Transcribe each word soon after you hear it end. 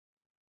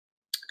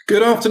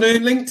Good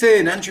afternoon,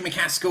 LinkedIn. Andrew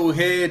McCaskill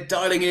here,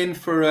 dialing in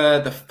for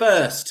the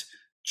first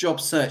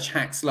Job Search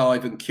Hacks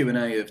Live and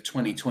Q&A of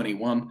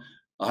 2021.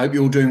 I hope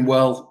you're all doing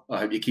well. I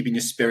hope you're keeping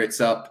your spirits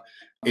up.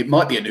 It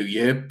might be a new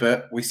year,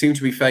 but we seem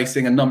to be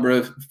facing a number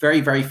of very,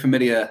 very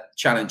familiar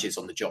challenges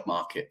on the job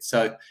market.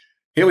 So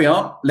here we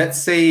are. Let's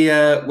see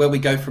where we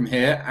go from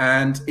here.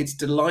 And I'm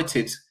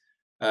delighted,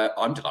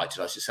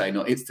 I should say,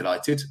 not it's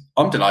delighted.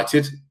 I'm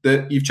delighted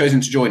that you've chosen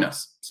to join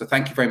us. So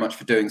thank you very much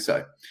for doing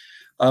so.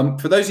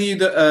 For those of you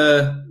that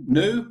are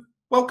new,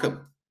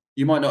 welcome.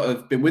 You might not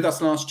have been with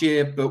us last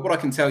year, but what I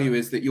can tell you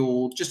is that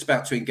you're just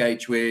about to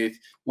engage with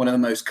one of the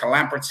most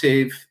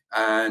collaborative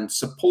and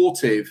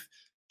supportive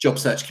job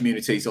search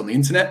communities on the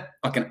internet.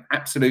 I can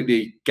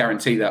absolutely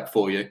guarantee that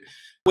for you.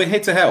 We're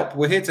here to help.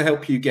 We're here to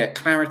help you get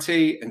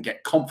clarity and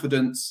get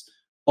confidence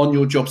on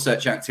your job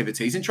search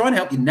activities and try and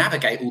help you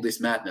navigate all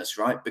this madness,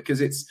 right?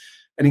 Because it's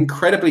an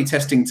incredibly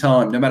testing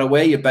time, no matter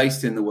where you're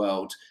based in the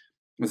world.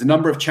 There's a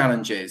number of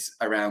challenges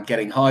around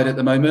getting hired at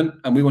the moment,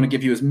 and we want to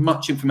give you as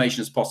much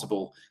information as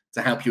possible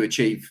to help you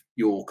achieve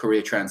your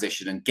career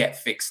transition and get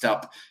fixed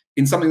up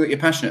in something that you're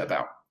passionate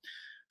about.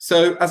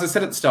 So as I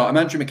said at the start, I'm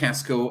Andrew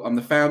McCaskill. I'm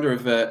the founder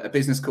of a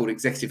business called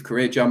Executive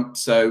Career Jump.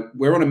 So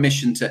we're on a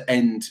mission to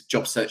end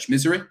job search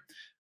misery.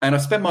 And I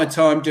spend my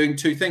time doing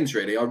two things,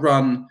 really. I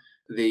run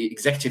the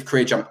Executive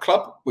Career Jump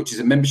Club, which is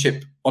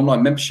a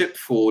online membership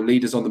for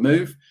leaders on the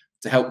move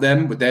to help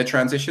them with their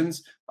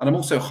transitions. And I'm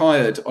also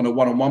hired on a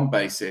one-on-one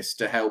basis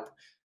to help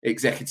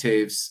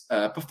executives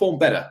perform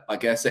better, I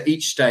guess, at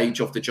each stage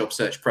of the job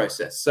search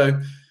process. So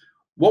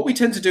what we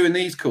tend to do in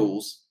these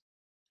calls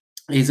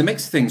is a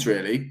mix of things,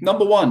 really.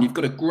 Number one, you've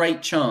got a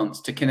great chance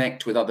to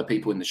connect with other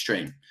people in the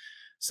stream.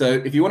 So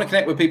if you want to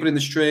connect with people in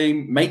the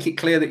stream, make it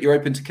clear that you're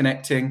open to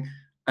connecting.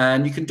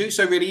 And you can do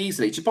so really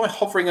easily just by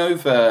hovering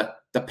over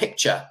the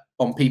picture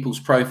on people's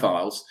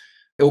profiles.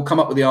 It will come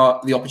up with the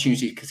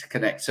opportunity to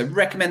connect. So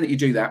recommend that you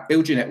do that,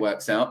 build your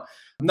networks out.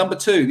 Number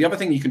two, the other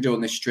thing you can do on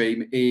this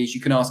stream is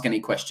you can ask any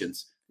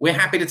questions. We're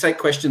happy to take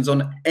questions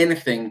on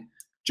anything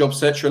job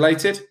search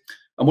related.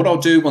 And what I'll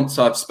do once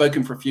I've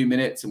spoken for a few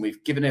minutes and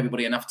we've given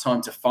everybody enough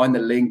time to find the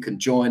link and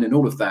join and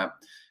all of that,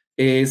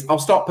 is I'll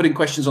start putting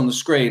questions on the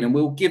screen and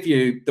we'll give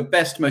you the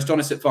best, most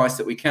honest advice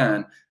that we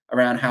can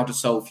around how to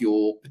solve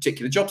your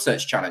particular job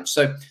search challenge.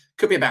 So it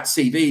could be about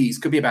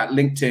CVs, could be about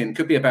LinkedIn,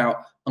 could be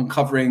about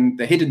uncovering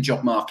the hidden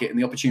job market and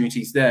the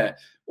opportunities there,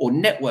 or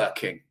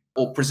networking,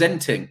 or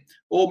presenting,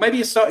 or maybe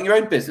you're starting your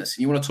own business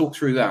and you want to talk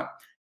through that.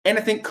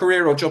 Anything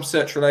career or job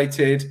search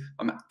related,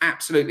 I'm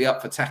absolutely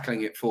up for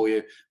tackling it for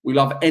you. We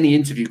love any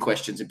interview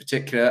questions in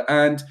particular,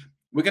 and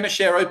we're going to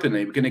share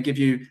openly. We're going to give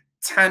you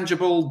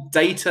tangible,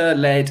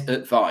 data-led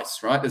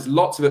advice, right? There's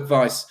lots of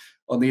advice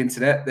on the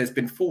internet. There's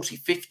been 40,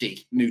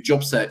 50 new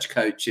job search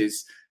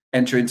coaches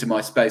enter into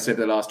my space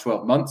over the last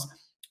 12 months.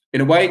 In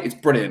a way, it's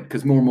brilliant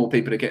because more and more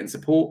people are getting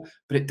support,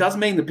 but it does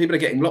mean that people are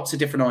getting lots of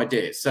different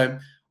ideas. So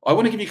I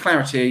want to give you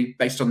clarity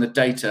based on the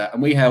data,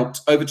 and we helped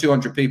over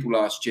 200 people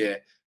last year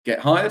get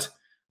hired.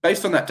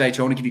 Based on that data,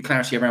 I want to give you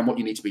clarity around what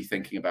you need to be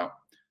thinking about.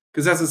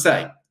 Because as I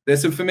say,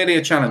 there's some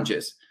familiar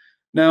challenges.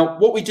 Now,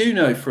 what we do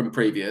know from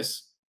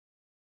previous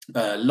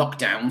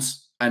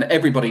lockdowns, and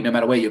everybody, no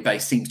matter where you're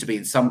based, seems to be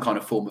in some kind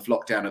of form of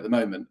lockdown at the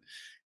moment,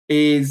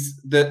 is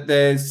that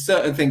there's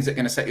certain things that are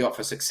going to set you up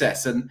for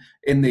success. And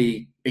in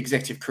the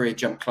Executive Career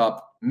Jump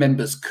Club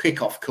members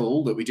kickoff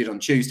call that we did on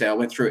Tuesday, I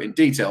went through it in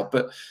detail.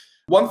 But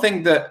one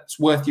thing that's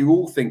worth you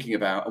all thinking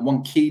about, and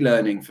one key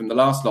learning from the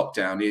last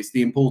lockdown, is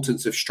the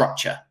importance of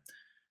structure.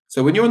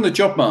 So when you're on the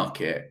job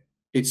market,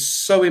 it's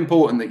so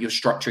important that you're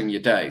structuring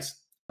your days.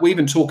 We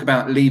even talk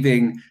about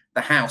leaving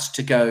the house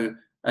to go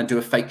and do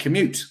a fake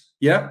commute,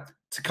 yeah,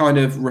 to kind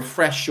of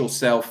refresh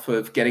yourself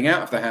of getting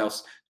out of the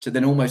house to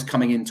then almost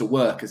coming into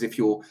work as if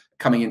you're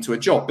coming into a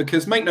job.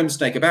 Because make no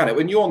mistake about it,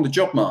 when you're on the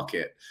job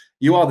market,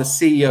 you are the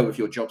CEO of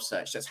your job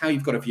search. That's how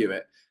you've got to view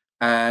it.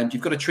 And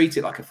you've got to treat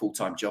it like a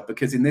full-time job,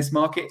 because in this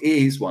market, it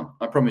is one,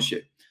 I promise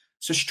you.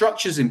 So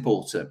structure is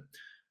important.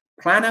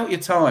 Plan out your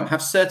time,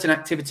 have certain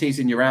activities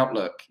in your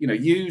Outlook,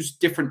 use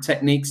different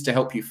techniques to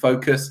help you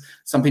focus.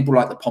 Some people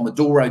like the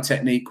Pomodoro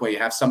technique, where you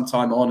have some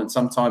time on and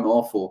some time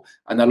off, or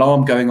an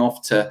alarm going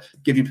off to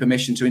give you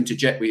permission to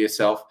interject with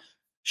yourself.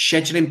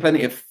 Scheduling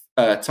plenty of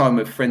time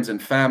with friends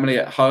and family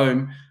at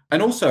home.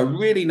 And also a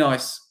really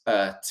nice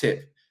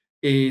tip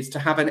is to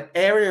have an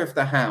area of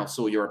the house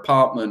or your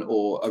apartment,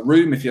 or a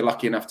room if you're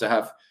lucky enough to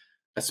have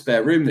a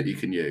spare room that you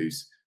can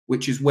use,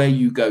 which is where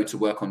you go to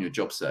work on your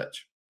job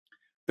search.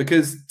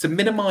 Because to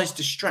minimize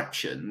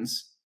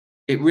distractions,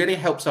 it really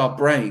helps our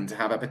brain to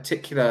have a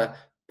particular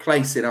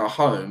place in our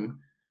home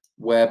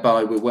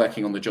whereby we're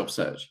working on the job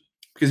search.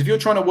 Because if you're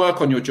trying to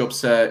work on your job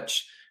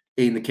search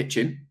in the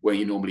kitchen where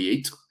you normally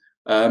eat,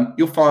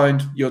 you'll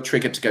find you're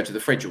triggered to go to the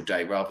fridge all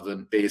day rather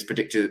than be as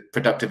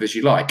productive as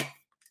you like.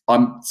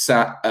 I'm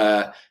sat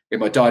in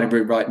my dining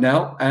room right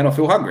now and I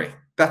feel hungry.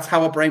 That's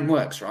how our brain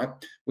works, right?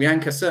 We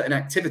anchor certain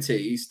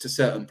activities to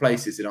certain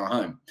places in our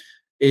home.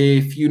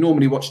 If you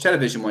normally watch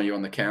television while you're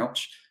on the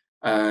couch,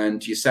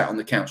 and you're sat on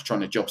the couch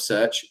trying to job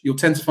search, you'll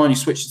tend to find you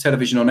switch the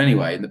television on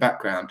anyway in the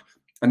background,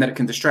 and then it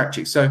can distract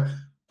you. So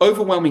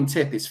overwhelming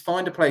tip is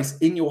find a place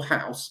in your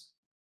house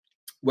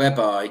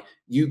whereby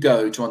you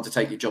go to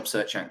undertake your job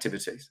search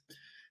activities.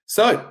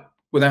 So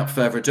without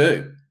further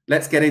ado,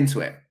 let's get into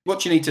it.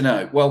 What you need to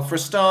know? Well, for a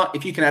start,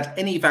 if you can add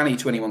any value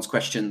to anyone's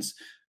questions,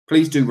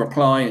 please do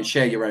reply and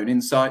share your own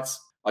insights.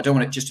 I don't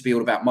want it just to be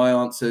all about my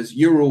answers.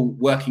 You're all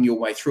working your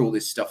way through all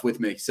this stuff with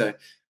me. So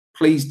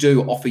please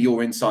do offer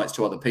your insights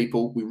to other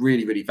people. We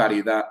really, really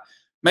value that.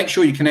 Make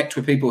sure you connect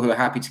with people who are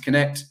happy to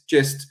connect.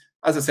 Just,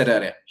 as I said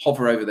earlier,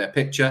 hover over their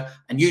picture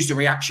and use the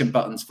reaction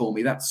buttons for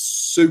me. That's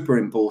super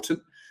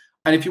important.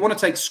 And if you want to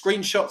take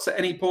screenshots at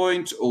any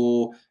point,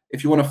 or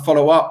if you want to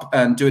follow up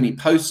and do any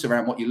posts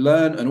around what you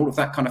learn and all of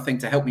that kind of thing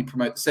to help me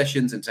promote the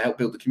sessions and to help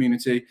build the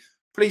community,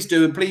 please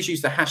do. And please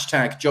use the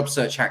hashtag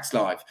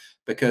JobSearchHacksLive,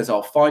 because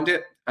I'll find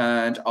it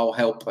and I'll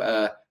help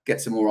get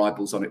some more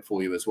eyeballs on it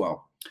for you as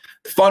well.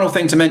 The final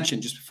thing to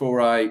mention just before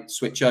I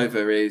switch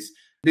over is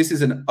this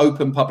is an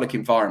open public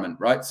environment,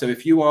 right? So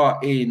if you are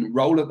in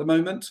role at the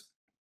moment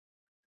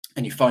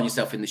and you find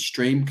yourself in this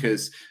stream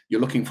because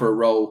you're looking for a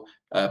role,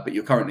 but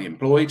you're currently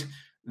employed,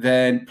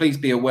 then please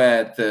be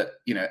aware that,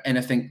 you know,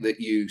 anything that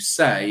you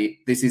say,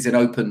 this is an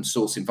open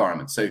source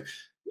environment. So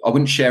I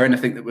wouldn't share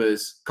anything that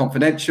was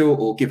confidential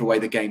or give away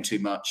the game too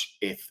much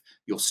if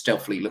you're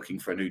stealthily looking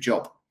for a new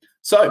job.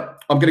 So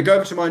I'm going to go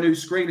over to my new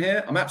screen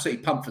here. I'm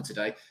absolutely pumped for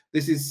today.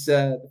 This is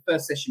the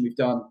first session we've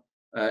done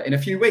in a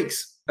few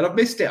weeks, and I've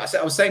missed it.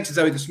 I was saying to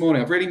Zoe this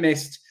morning, I've really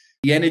missed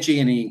the energy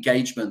and the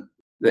engagement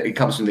that it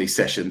comes from these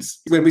sessions.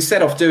 When we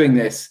set off doing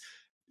this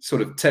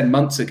sort of 10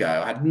 months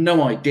ago, I had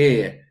no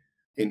idea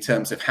in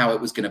terms of how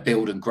it was going to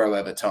build and grow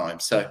over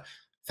time. So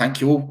thank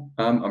you all.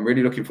 I'm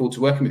really looking forward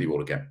to working with you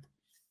all again.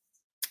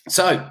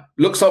 So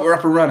looks like we're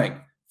up and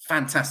running.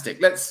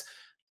 Fantastic. Let's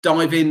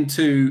dive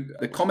into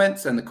the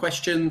comments and the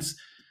questions,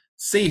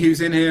 see who's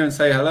in here and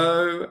say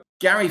hello.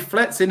 Gary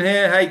Flett's in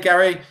here. Hey,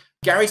 Gary.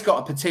 Gary's got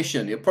a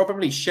petition. He'll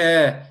probably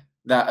share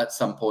that at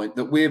some point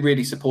that we're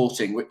really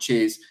supporting, which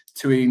is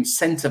to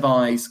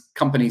incentivize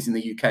companies in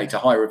the UK to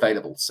hire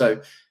available. So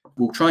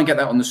we'll try and get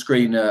that on the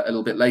screen a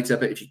little bit later,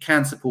 but if you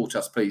can support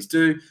us, please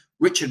do.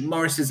 Richard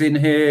Morris is in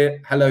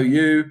here. Hello,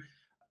 you.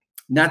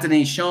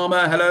 Nadini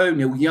Sharma, hello.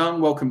 Neil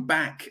Young, welcome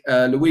back.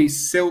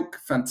 Louise Silk,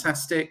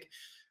 fantastic.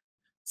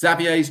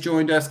 Xavier's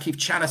joined us. Keith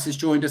Chalice has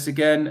joined us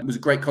again. It was a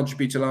great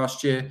contributor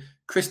last year.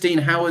 Christine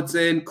Howard's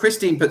in.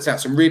 Christine puts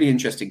out some really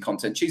interesting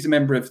content. She's a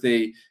member of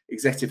the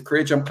Executive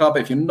Career Jump Club.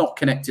 If you're not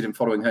connected and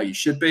following her, you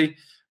should be.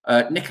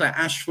 Nicola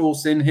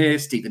Ashford's in here.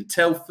 Stephen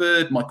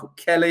Telford, Michael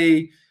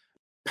Kelly.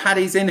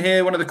 Paddy's in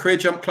here, one of the Career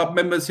Jump Club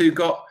members who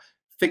got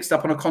fixed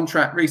up on a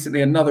contract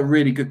recently. Another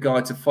really good guy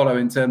to follow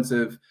in terms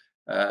of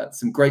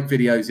some great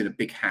videos in a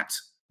big hat.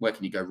 Where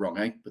can you go wrong,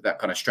 eh, with that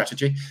kind of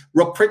strategy?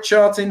 Rob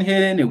Pritchard's in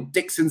here. Neil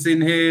Dixon's in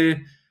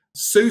here.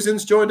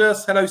 Susan's joined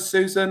us. Hello,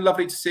 Susan.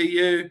 Lovely to see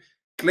you.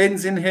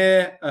 Glenn's in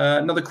here.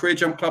 Another Career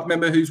Jump Club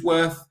member who's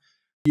worth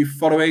you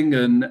following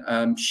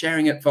and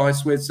sharing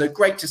advice with. So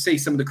great to see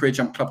some of the Career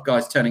Jump Club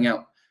guys turning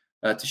out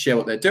to share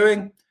what they're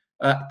doing.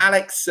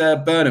 Alex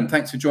Burnham,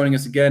 thanks for joining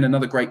us again.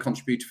 Another great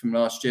contributor from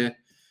last year.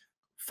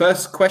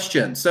 First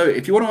question. So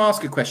if you want to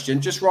ask a question,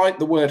 just write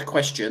the word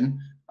question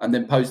and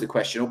then pose the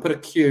question, or put a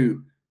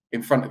Q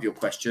in front of your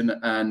question,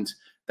 and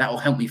that will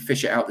help me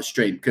fish it out the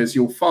stream, because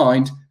you'll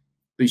find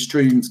these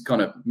streams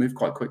kind of move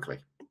quite quickly.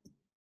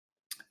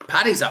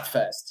 Paddy's up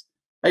first.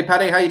 Hey,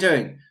 Paddy, how you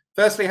doing?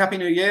 Firstly, Happy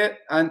New Year,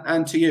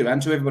 and to you and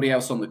to everybody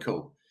else on the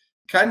call.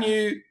 Can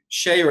you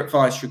share your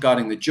advice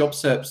regarding the job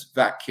search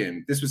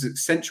vacuum? This was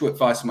essential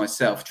advice for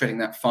myself, treading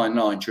that fine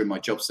line during my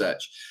job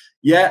search.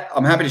 Yeah,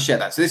 I'm happy to share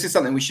that. So this is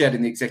something we shared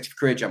in the Executive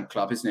Career Jump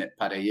Club, isn't it,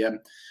 Paddy?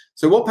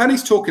 So what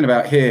Paddy's talking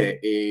about here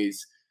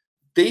is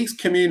these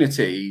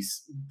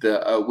communities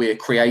that we're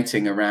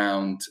creating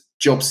around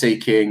job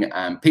seeking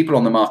and people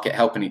on the market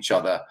helping each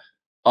other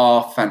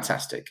are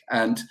fantastic.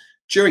 And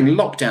during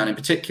lockdown in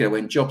particular,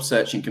 when job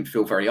searching can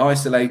feel very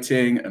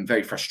isolating and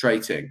very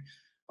frustrating,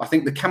 I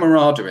think the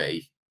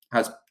camaraderie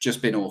has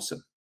just been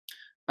awesome.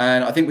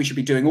 And I think we should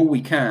be doing all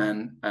we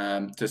can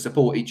to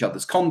support each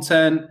other's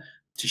content,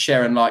 to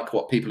share and like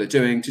what people are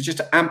doing, to just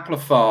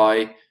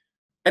amplify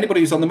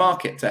anybody who's on the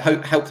market, to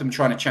help them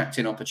try and attract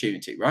an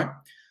opportunity, right?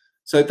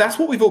 So that's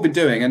what we've all been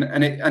doing,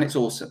 and it's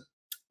awesome.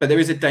 But there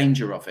is a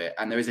danger of it,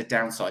 and there is a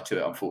downside to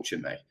it,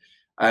 unfortunately.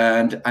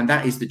 And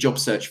that is the job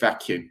search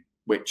vacuum,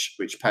 which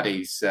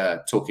Paddy's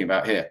talking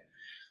about here.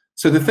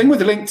 So the thing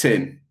with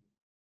LinkedIn,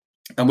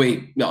 and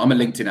I'm a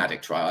LinkedIn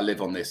addict, right? I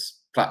live on this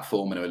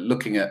platform and are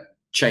looking at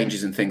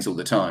changes and things all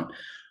the time.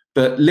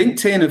 But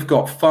LinkedIn have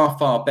got far,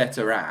 far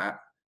better at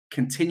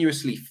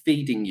continuously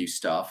feeding you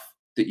stuff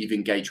that you've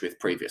engaged with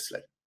previously.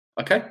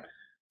 Okay?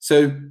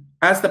 So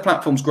as the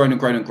platform's grown and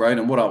grown and grown,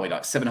 and what are we,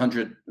 like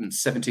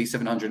 770,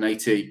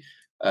 780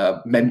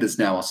 members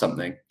now or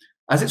something,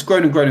 as it's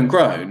grown and grown and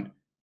grown,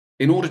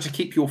 in order to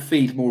keep your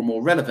feed more and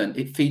more relevant,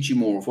 it feeds you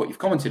more of what you've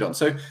commented on.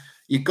 So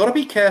you've got to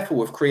be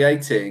careful of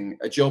creating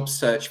a job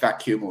search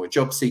vacuum or a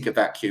job seeker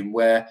vacuum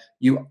where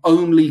you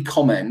only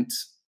comment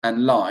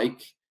and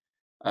like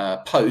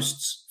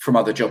posts from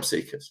other job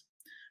seekers.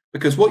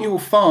 Because what you will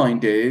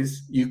find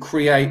is you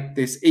create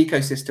this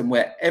ecosystem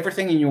where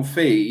everything in your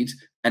feed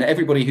and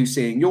everybody who's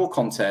seeing your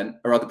content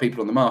are other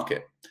people on the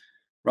market,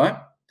 right?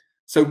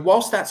 So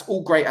whilst that's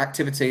all great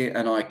activity,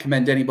 and I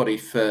commend anybody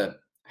for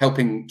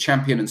helping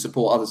champion and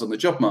support others on the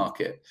job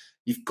market,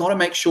 you've got to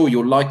make sure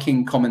you're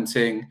liking,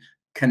 commenting,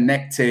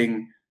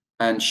 connecting,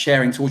 and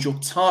sharing towards your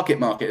target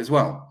market as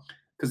well.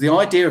 Because the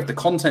idea of the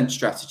content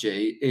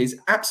strategy is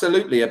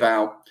absolutely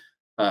about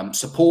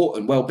support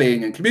and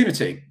well-being and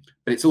community,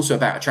 but it's also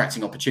about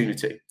attracting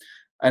opportunity.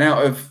 And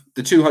out of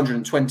the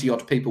 220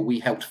 odd people we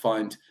helped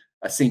find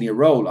a senior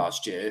role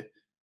last year,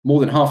 more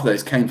than half of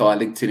those came via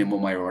LinkedIn in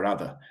one way or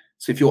another.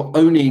 So if you're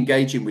only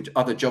engaging with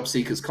other job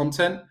seekers'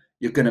 content,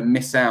 you're going to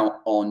miss out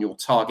on your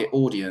target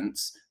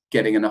audience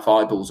getting enough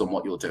eyeballs on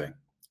what you're doing.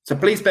 So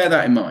please bear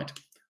that in mind.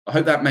 I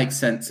hope that makes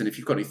sense. And if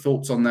you've got any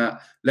thoughts on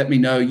that, let me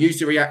know. Use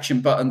the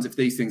reaction buttons if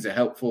these things are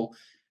helpful.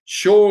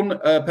 Sean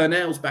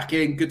Purnell's back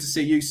in. Good to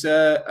see you,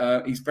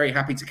 sir. He's very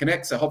happy to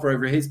connect. So hover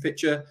over his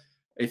picture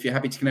if you're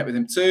happy to connect with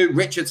him too.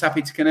 Richard's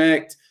happy to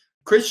connect.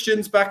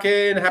 Christian's back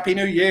in. Happy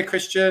New Year,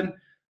 Christian.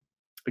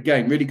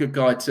 Again, really good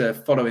guy to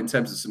follow in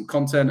terms of some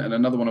content, and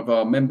another one of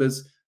our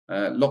members.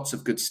 Lots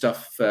of good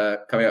stuff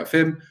coming out of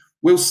him.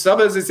 Will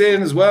Summers is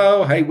in as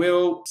well. Hey,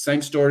 Will.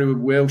 Same story with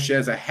Will.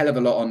 Shares a hell of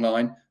a lot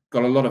online.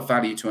 Got a lot of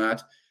value to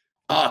add.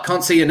 I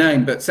can't see your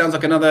name, but sounds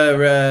like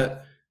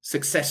another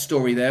success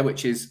story there,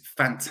 which is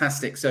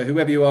fantastic. So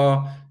whoever you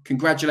are,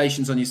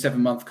 congratulations on your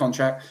 7-month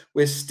contract.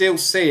 We're still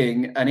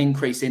seeing an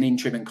increase in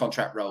interim and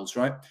contract roles,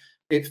 right?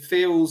 It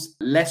feels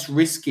less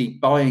risky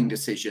buying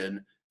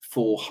decision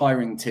for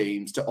hiring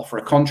teams to offer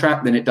a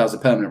contract than it does a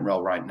permanent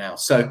role right now.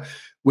 So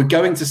we're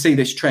going to see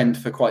this trend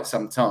for quite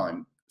some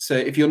time. So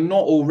if you're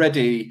not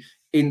already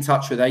in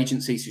touch with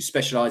agencies who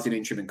specialize in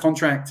interim and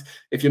contract,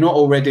 if you're not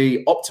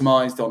already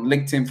optimized on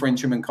LinkedIn for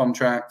interim and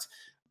contract,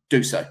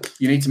 do so.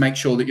 You need to make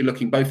sure that you're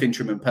looking both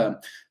interim and perm.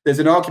 There's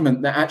an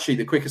argument that actually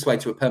the quickest way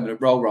to a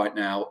permanent role right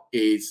now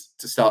is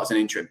to start as an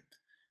interim,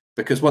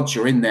 because once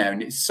you're in there,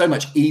 and it's so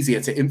much easier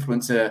to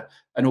influence an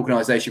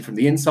organization from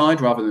the inside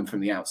rather than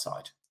from the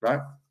outside, right?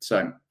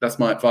 So that's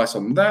my advice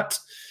on that.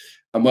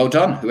 And well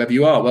done, whoever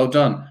you are, well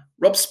done.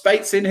 Rob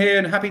Spate's in here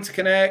and happy to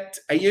connect.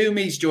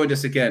 Ayumi's joined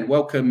us again.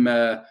 Welcome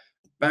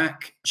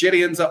back.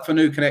 Gillian's up for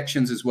new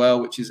connections as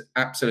well, which is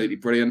absolutely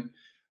brilliant.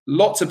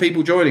 Lots of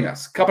people joining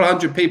us. A couple of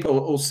hundred people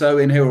or so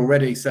in here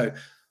already. So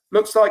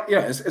looks like,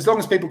 yeah, as long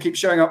as people keep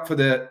showing up for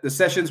the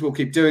sessions, we'll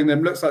keep doing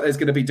them. Looks like there's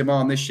going to be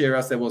demand this year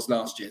as there was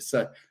last year.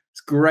 So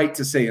it's great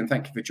to see, and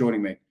thank you for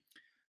joining me.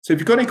 So if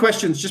you've got any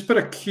questions, just put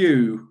a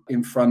Q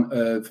in front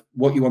of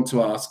what you want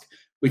to ask.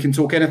 We can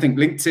talk anything,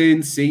 LinkedIn,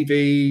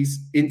 CVs,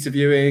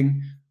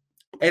 interviewing,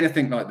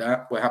 anything like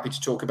that. We're happy to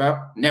talk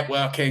about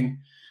networking,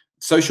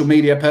 social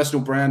media,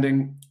 personal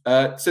branding.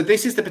 So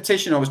this is the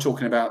petition I was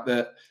talking about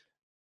that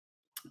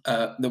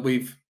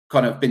we've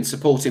kind of been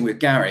supporting with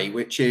Gary,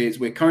 which is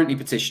we're currently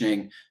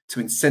petitioning to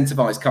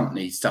incentivize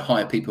companies to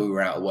hire people who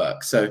are out of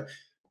work. So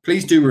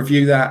please do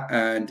review that.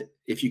 And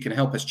if you can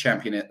help us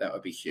champion it, that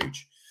would be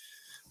huge.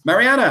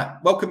 Mariana,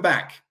 welcome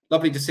back.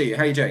 Lovely to see you.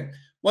 How are you doing?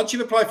 Once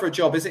you've applied for a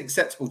job, is it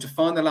acceptable to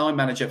find the line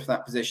manager for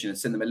that position and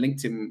send them a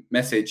LinkedIn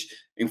message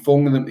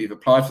informing them that you've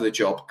applied for the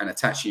job and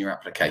attaching your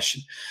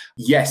application?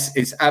 Yes,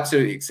 it's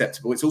absolutely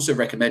acceptable. It's also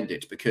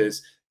recommended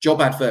because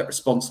job advert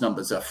response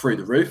numbers are through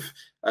the roof.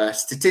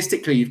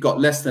 Statistically, you've got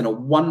less than a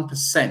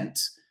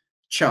 1%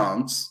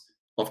 chance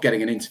of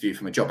getting an interview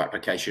from a job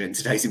application in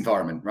today's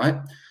environment, right?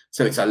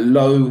 So it's a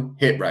low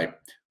hit rate,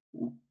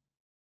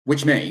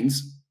 which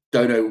means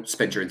don't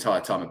spend your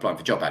entire time applying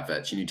for job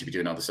adverts. You need to be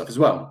doing other stuff as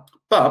well.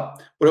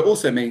 But what it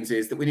also means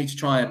is that we need to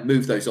try and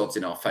move those odds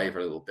in our favor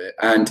a little bit.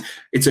 And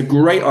it's a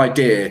great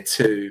idea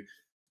to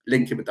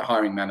link in with the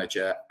hiring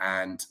manager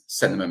and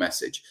send them a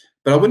message.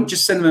 But I wouldn't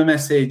just send them a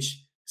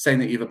message saying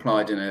that you've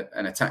applied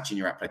and attaching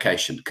your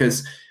application,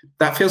 because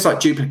that feels like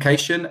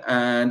duplication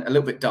and a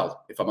little bit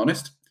dull, if I'm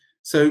honest.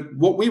 So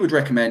what we would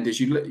recommend is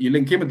you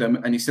link in with them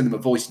and you send them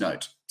a voice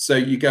note. So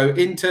you go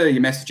into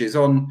your messages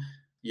on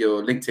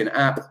your LinkedIn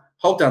app,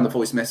 hold down the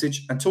voice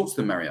message and talk to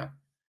them, Mariana.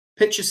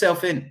 Pitch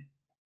yourself in.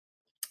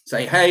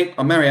 Say, hey,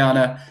 I'm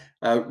Mariana.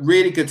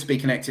 Really good to be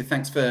connected.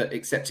 Thanks for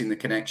accepting the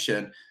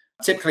connection.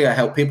 Typically, I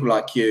help people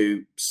like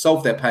you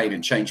solve their pain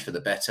and change for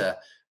the better.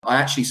 I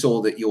actually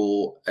saw that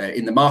you're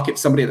in the market for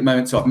somebody at the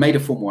moment, so I've made a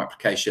formal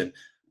application.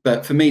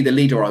 But for me, the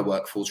leader I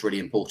work for is really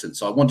important.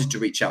 So I wanted to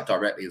reach out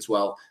directly as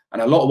well.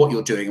 And a lot of what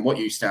you're doing and what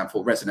you stand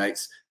for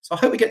resonates. So I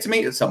hope we get to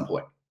meet at some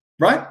point,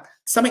 right?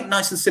 Something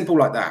nice and simple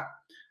like that.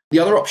 The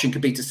other option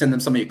could be to send them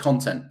some of your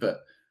content.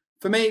 But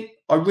for me,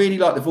 I really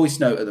like the voice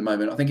note at the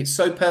moment. I think it's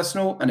so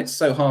personal and it's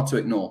so hard to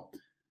ignore.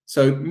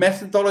 So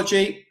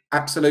methodology,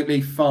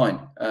 absolutely fine.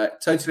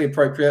 Totally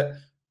appropriate,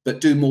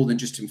 but do more than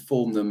just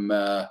inform them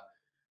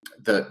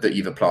that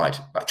you've applied.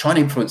 Like, try and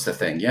influence the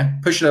thing, yeah?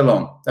 Push it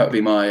along. That would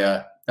be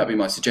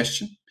my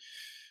suggestion.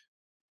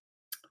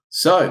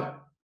 So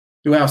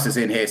who else is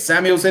in here?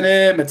 Samuel's in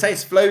here.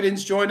 Mateus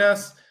Flodin's join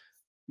us.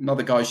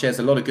 Another guy shares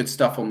a lot of good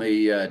stuff on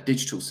the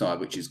digital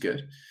side, which is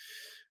good.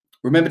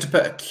 Remember to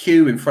put a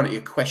Q in front of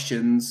your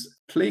questions,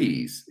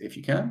 please, if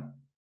you can.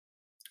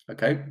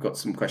 Okay, got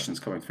some questions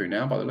coming through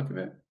now by the look of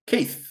it.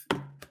 Keith,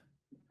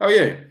 how are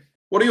you?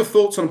 What are your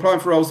thoughts on applying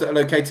for roles that are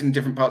located in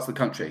different parts of the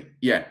country?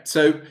 Yeah,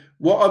 so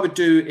what I would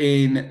do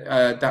in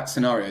that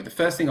scenario, the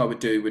first thing I would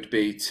do would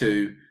be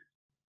to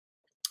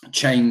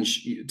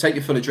take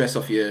your full address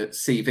off your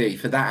CV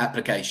for that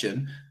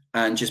application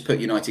and just put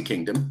United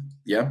Kingdom,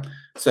 yeah,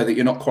 so that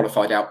you're not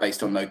qualified out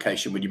based on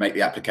location when you make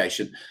the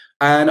application.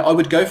 And I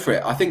would go for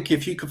it. I think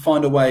if you could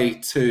find a way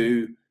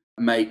to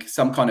make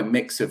some kind of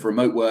mix of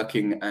remote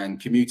working and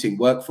commuting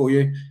work for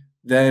you,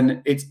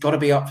 then it's got to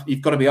be up.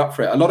 You've got to be up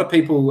for it. A lot of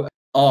people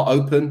are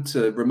open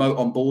to remote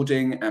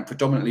onboarding and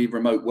predominantly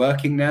remote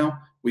working now.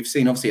 We've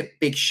seen obviously a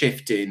big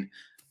shift in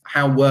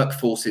how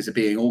workforces are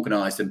being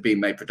organized and being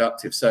made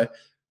productive. So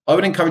I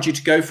would encourage you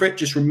to go for it.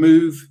 Just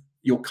remove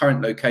your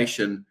current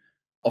location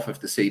off of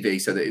the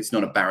CV so that it's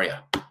not a barrier.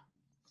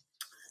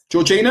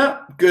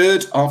 Georgina,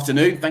 good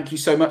afternoon. Thank you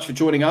so much for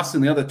joining us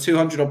and the other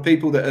 200 odd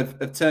people that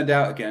have turned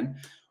out again.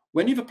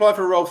 When you've applied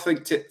for a role through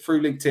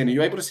LinkedIn, are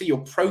you able to see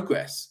your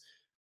progress?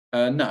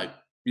 No,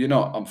 you're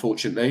not,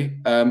 unfortunately.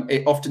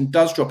 It often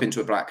does drop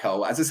into a black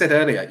hole. As I said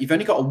earlier, you've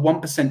only got a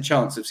 1%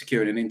 chance of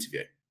securing an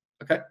interview,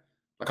 okay?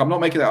 Like, I'm not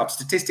making that up.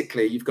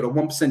 Statistically, you've got a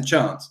 1%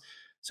 chance.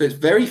 So it's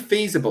very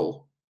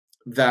feasible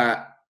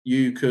that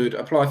you could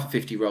apply for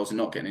 50 roles and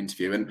not get an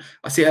interview. And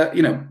I see,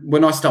 you know,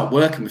 when I start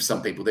working with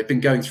some people, they've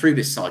been going through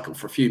this cycle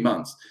for a few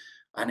months,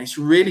 and it's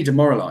really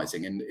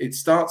demoralizing, and it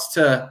starts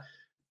to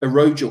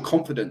erode your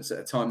confidence at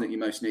a time that you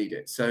most need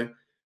it. So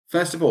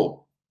first of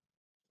all,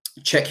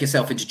 check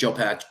yourself into job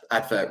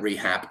advert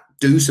rehab,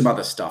 do some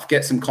other stuff,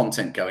 get some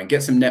content going,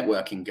 get some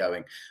networking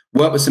going,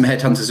 work with some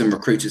headhunters and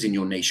recruiters in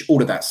your niche,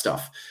 all of that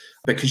stuff,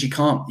 because you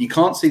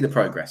can't see the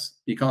progress.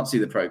 You can't see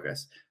the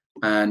progress.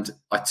 And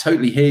I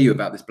totally hear you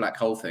about this black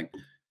hole thing.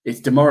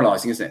 It's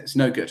demoralizing, isn't it? It's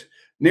no good.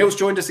 Neil's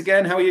joined us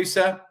again. How are you,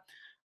 sir?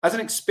 As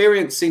an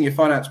experienced senior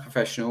finance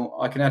professional,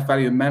 I can add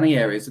value in many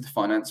areas of the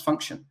finance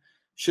function.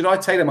 Should I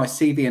tailor my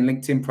CV and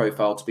LinkedIn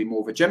profile to be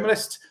more of a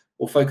generalist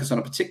or focus on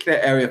a particular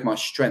area of my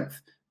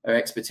strength or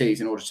expertise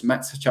in order to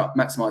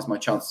maximize my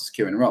chance of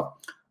securing a role?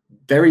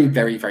 Very,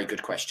 very, very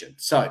good question.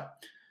 So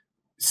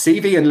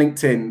CV and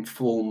LinkedIn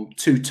form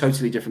two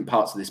totally different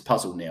parts of this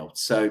puzzle, Neil.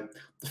 So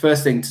the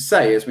first thing to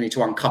say is we need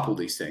to uncouple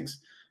these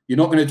things. You're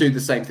not going to do the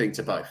same thing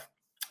to both.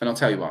 And I'll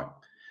tell you why.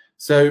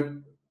 So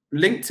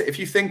LinkedIn, if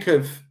you think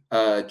of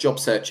job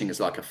searching as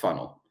like a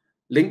funnel,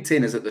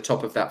 LinkedIn is at the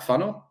top of that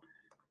funnel.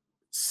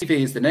 CV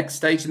is the next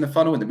stage in the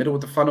funnel, in the middle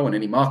of the funnel, and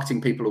any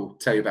marketing people will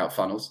tell you about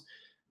funnels.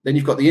 Then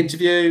you've got the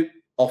interview,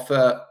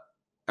 offer,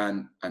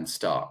 and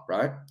start,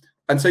 right?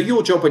 And so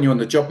your job when you're on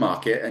the job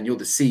market and you're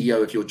the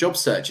CEO of your job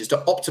search is to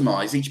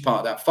optimize each part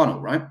of that funnel,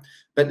 right?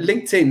 But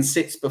LinkedIn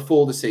sits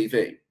before the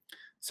CV.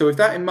 So with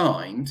that in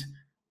mind,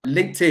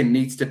 LinkedIn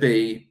needs to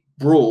be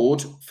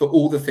broad for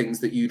all the things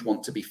that you'd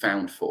want to be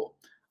found for.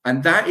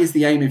 And that is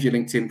the aim of your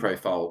LinkedIn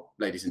profile,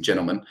 ladies and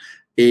gentlemen,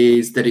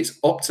 is that it's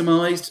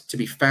optimized to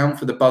be found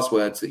for the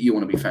buzzwords that you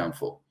want to be found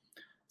for.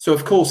 So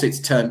of course it's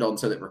turned on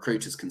so that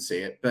recruiters can see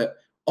it, but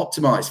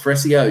optimized for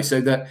SEO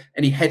so that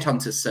any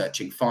headhunters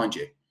searching find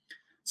you.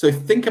 So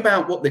think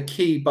about what the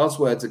key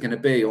buzzwords are going to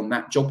be on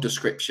that job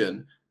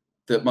description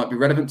that might be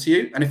relevant to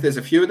you. And if there's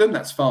a few of them,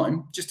 that's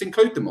fine. Just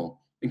include them all.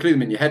 Include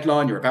them in your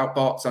headline, your about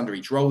box, under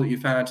each role that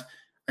you've had,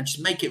 and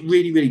just make it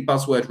really, really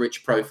buzzword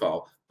rich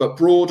profile, but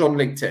broad on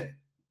LinkedIn.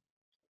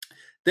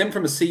 Then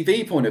from a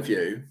CV point of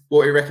view,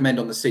 what we recommend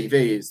on the CV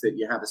is that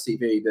you have a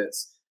CV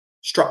that's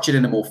structured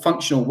in a more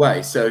functional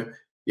way. So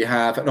you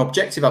have an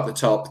objective up the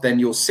top, then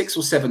your 6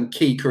 or 7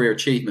 key career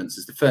achievements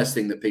is the first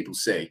thing that people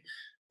see,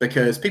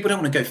 because people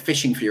don't want to go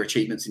fishing for your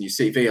achievements in your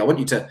CV. I want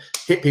you to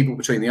hit people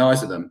between the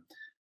eyes of them.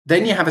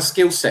 Then you have a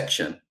skills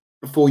section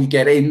before you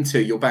get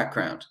into your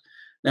background.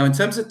 Now, in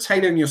terms of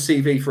tailoring your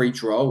CV for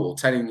each role or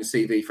tailoring your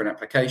CV for an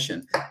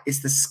application,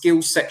 it's the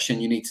skills section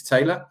you need to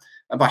tailor.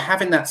 And by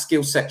having that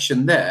skills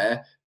section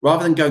there,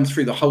 rather than going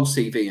through the whole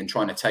CV and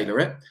trying to tailor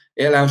it,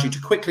 it allows you to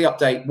quickly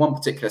update one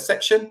particular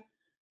section,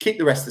 keep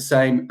the rest the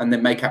same, and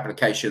then make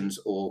applications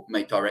or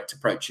make direct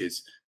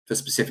approaches for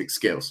specific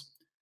skills.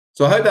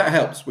 So I hope that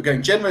helps. We're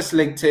going generous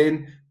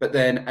LinkedIn, but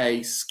then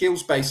a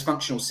skills-based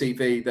functional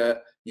CV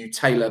that you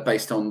tailor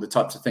based on the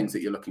types of things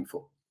that you're looking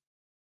for.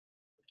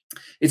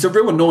 It's a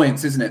real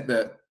annoyance, isn't it,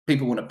 that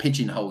people want to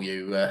pigeonhole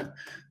you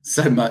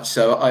so much.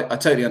 So I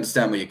totally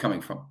understand where you're coming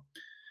from.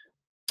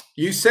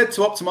 You said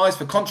to optimize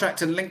for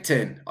contract and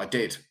LinkedIn. I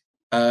did.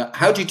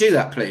 How do you do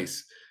that,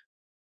 please?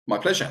 My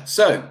pleasure.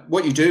 So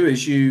what you do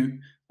is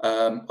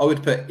I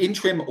would put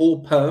interim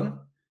or perm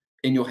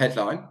in your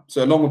headline.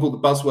 So along with all the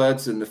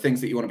buzzwords and the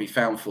things that you want to be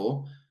found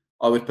for,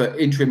 I would put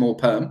interim or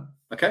perm,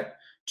 okay?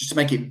 Just to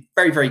make it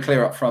very, very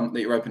clear up front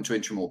that you're open to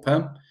interim or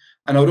perm.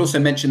 And I would also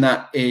mention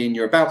that in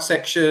your about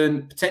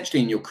section,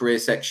 potentially in your career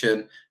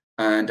section.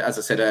 And as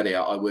I said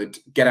earlier, I would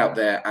get out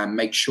there and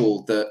make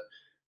sure that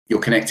you're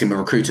connecting with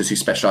recruiters who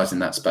specialize in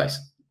that space.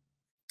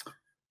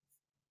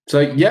 So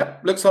yeah,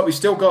 looks like we've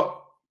still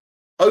got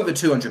Over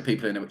 200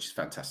 people in it, which is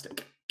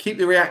fantastic. Keep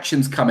the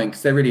reactions coming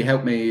because they really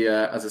help me,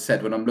 as I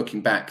said, when I'm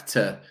looking back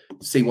to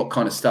see what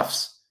kind of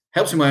stuff's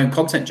helps in my own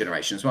content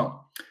generation as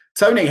well.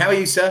 Tony, how are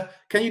you, sir?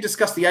 Can you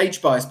discuss the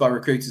age bias by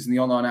recruiters in the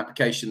online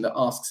application that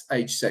asks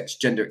age, sex,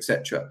 gender,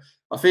 etc.?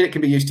 I feel it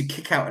can be used to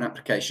kick out an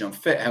application on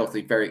fit,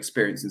 healthy, very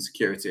experienced in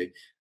security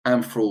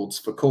and frauds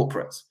for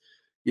corporates.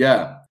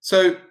 Yeah.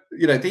 So,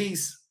 you know,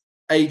 these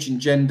age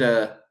and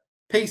gender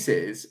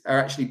pieces are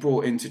actually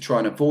brought in to try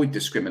and avoid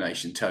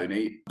discrimination,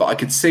 Tony, but I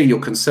could see your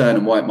concern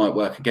and why it might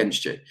work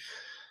against you.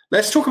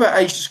 Let's talk about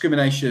age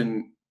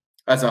discrimination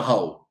as a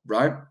whole,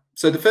 right?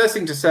 So the first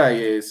thing to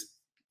say is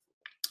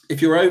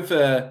if you're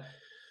over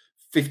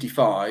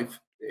 55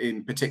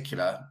 in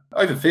particular,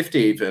 over 50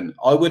 even,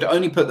 I would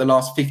only put the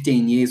last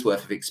 15 years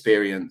worth of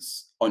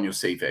experience on your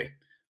CV.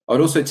 I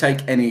would also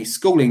take any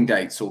schooling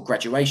dates or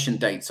graduation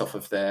dates off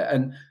of there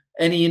and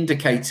any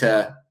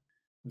indicator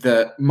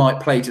that might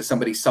play to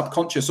somebody's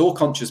subconscious or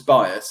conscious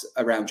bias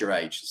around your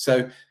age.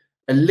 So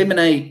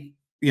eliminate,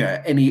 you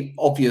know, any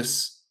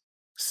obvious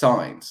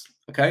signs,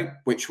 okay,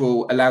 which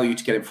will allow you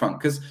to get in front.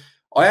 Because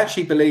I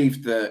actually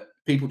believe that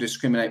people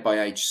discriminate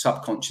by age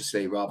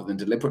subconsciously rather than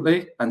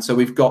deliberately. And so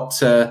we've got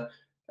to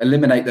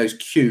eliminate those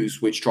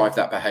cues which drive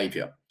that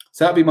behavior.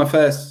 So that'd be my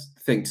first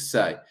thing to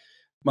say.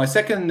 My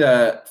second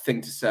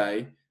thing to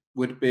say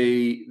would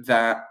be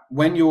that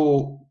when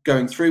you're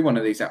going through one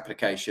of these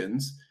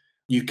applications,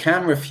 you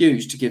can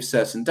refuse to give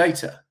certain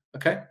data,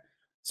 okay?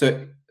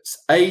 So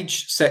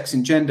age, sex,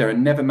 and gender are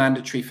never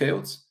mandatory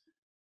fields.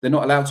 They're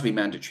not allowed to be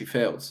mandatory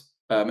fields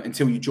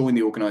until you join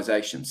the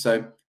organization.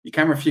 So you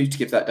can refuse to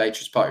give that data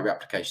as part of your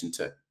application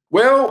too.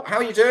 Well, how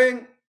are you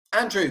doing?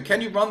 Andrew,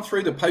 can you run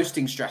through the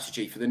posting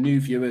strategy for the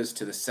new viewers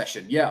to the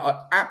session? Yeah, I'd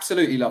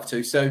absolutely love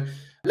to. So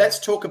let's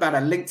talk about a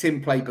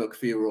LinkedIn playbook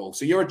for you all.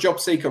 So you're a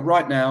job seeker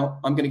right now.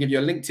 I'm going to give you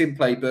a LinkedIn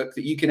playbook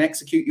that you can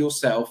execute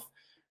yourself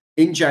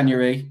in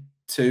January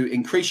to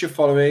increase your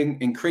following,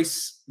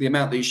 increase the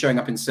amount that you're showing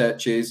up in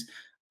searches,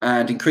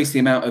 and increase the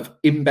amount of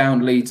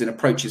inbound leads and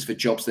approaches for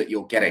jobs that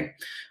you're getting.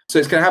 So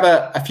it's going to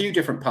have a few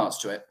different parts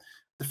to it.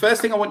 The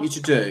first thing I want you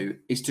to do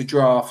is to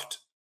draft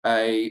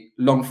a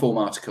long form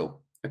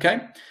article,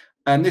 okay?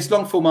 And this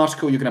long form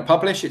article you're going to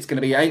publish, it's going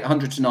to be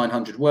 800 to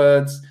 900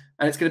 words,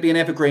 and it's going to be an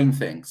evergreen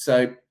thing.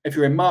 So if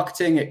you're in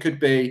marketing, it could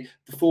be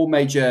the 4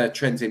 major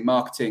trends in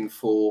marketing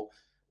for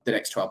the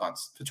next 12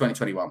 months, for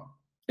 2021,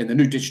 in the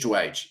new digital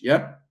age,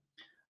 yeah?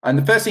 And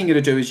the first thing you're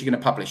going to do is you're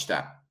going to publish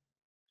that.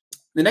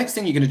 The next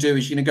thing you're going to do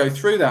is you're going to go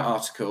through that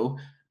article,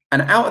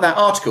 and out of that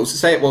article, so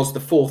say it was the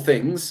 4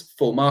 things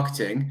for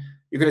marketing,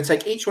 you're going to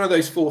take each one of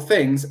those 4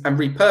 things and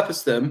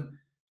repurpose them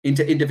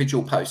into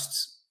individual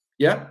posts.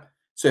 Yeah.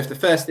 So if the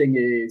first thing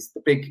is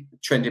the big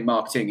trend in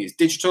marketing is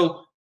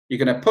digital,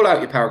 you're going to pull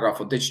out your paragraph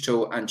on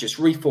digital and just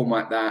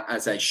reformat that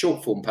as a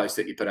short form post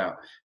that you put out.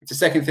 If the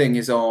second thing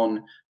is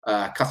on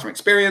customer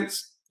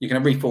experience, you're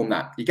going to reform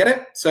that. You get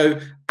it? So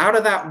out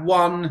of that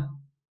one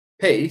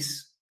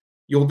piece,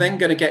 you're then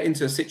going to get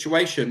into a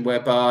situation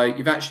whereby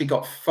you've actually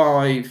got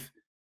 5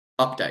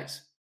 updates.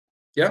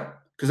 Yeah.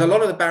 Because a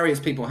lot of the barriers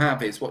people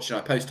have is, what should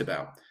I post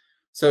about?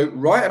 So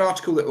write an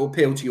article that will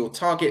appeal to your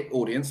target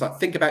audience. Like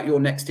think about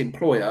your next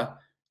employer,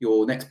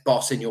 your next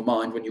boss in your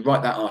mind when you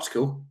write that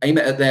article, aim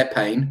it at their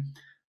pain,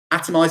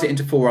 atomize it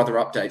into 4 other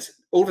updates.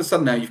 All of a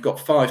sudden now you've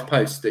got 5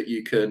 posts that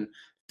you can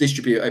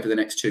distribute over the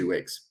next 2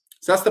 weeks.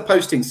 So that's the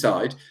posting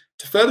side.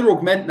 To further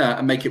augment that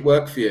and make it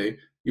work for you,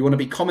 you want to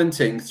be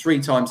commenting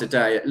 3 times a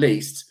day at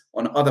least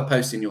on other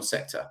posts in your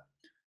sector.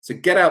 So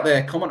get out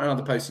there, comment on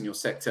other posts in your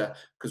sector,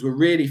 because we're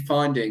really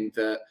finding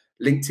that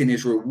LinkedIn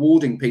is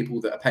rewarding people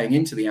that are paying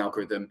into the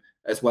algorithm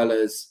as well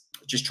as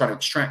just trying to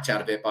extract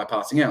out of it by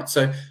passing out.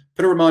 So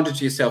put a reminder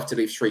to yourself to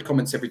leave 3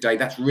 comments every day.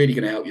 That's really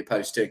going to help your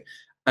posting.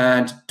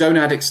 And don't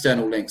add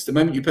external links. The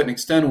moment you put an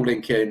external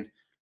link in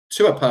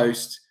to a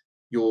post,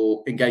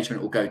 your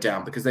engagement will go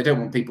down because they don't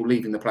want people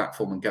leaving the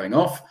platform and going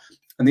off.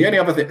 And the only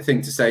other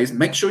thing to say is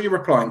make sure you're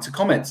replying to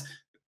comments.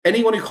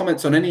 Anyone who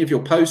comments on any of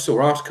your posts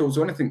or articles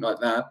or anything like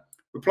that,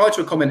 reply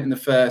to a comment in the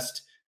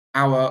first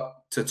hour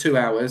to 2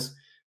 hours,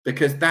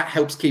 because that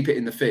helps keep it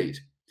in the feed.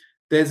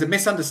 There's a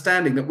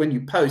misunderstanding that when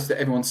you post that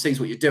everyone sees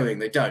what you're doing.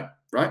 They don't,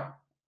 right?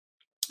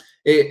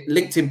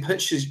 LinkedIn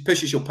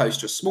pushes your post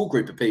to a small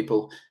group of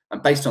people,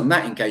 and based on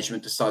that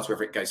engagement decides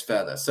whether it goes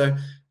further. So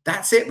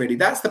that's it, really.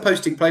 That's the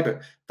posting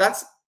playbook.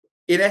 That's,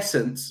 in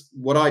essence,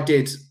 what I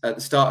did at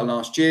the start of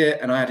last year,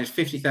 and I added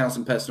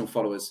 50,000 personal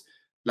followers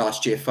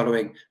last year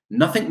following.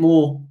 Nothing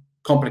more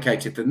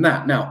complicated than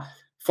that. Now,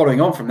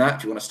 following on from that,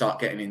 if you want to start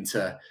getting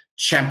into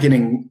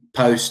championing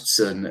posts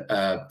and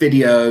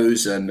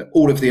videos and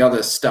all of the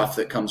other stuff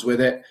that comes with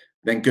it,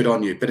 then good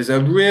on you. But as a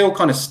real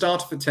kind of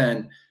starter for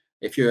 10,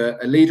 if you're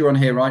a leader on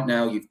here right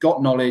now, you've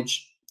got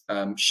knowledge,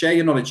 share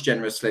your knowledge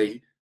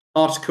generously,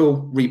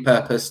 article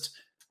repurposed,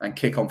 and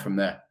kick on from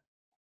there.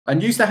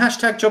 And use the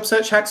hashtag Job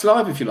Search Hacks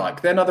Live if you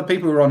like. Then other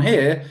people who are on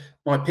here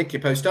might pick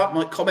your post up,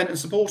 might comment and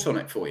support on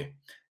it for you.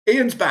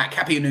 Ian's back.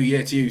 Happy New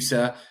Year to you,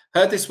 sir.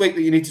 Heard this week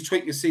that you need to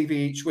tweak your CV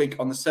each week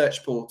on the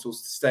search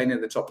portals to stay near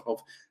the top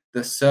of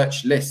the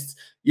search lists.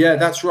 Yeah,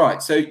 that's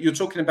right. So you're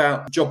talking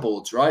about job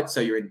boards, right? So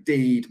you're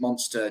Indeed,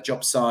 Monster,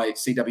 JobSite,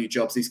 CW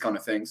Jobs, these kind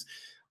of things.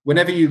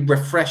 Whenever you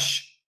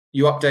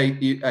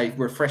update a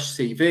refresh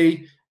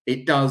CV,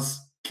 it does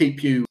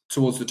keep you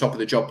towards the top of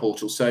the job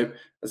portal. So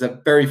that's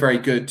a very, very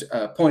good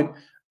point.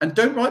 And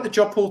don't write the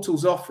job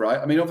portals off, right?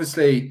 I mean,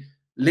 obviously,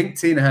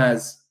 LinkedIn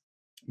has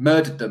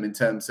murdered them in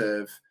terms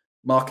of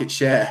market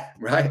share,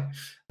 right?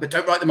 But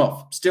don't write them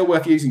off. Still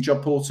worth using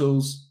job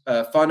portals.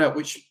 Find out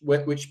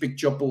which big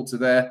job boards are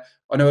there.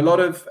 I know a lot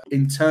of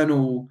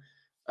internal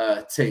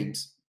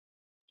teams.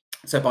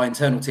 So by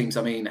internal teams,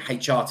 I mean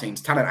HR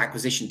teams, talent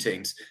acquisition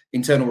teams,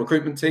 internal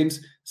recruitment teams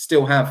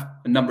still have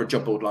a number of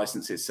job board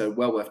licenses. So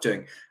well worth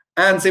doing.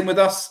 Anne's in with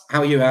us.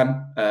 How are you,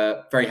 Anne?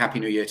 Very happy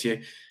New Year to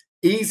you.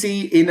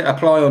 Easy in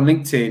apply on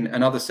LinkedIn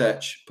and other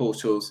search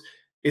portals.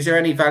 Is there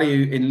any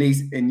value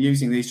in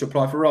using these to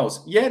apply for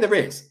roles? Yeah, there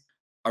is.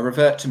 I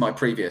revert to my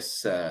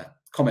previous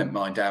comment,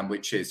 mine, Dan,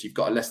 which is you've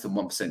got a less than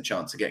 1%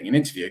 chance of getting an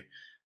interview.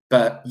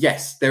 But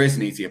yes, there is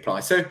an easy apply.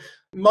 So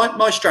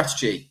my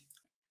strategy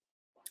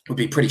would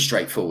be pretty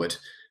straightforward.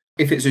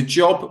 If it's a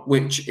job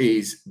which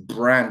is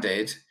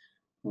branded,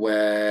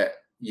 where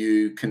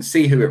you can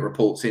see who it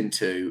reports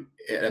into,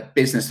 a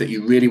business that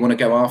you really want to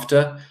go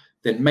after,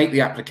 then make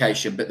the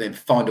application, but then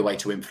find a way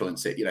to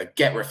influence it. You know,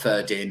 get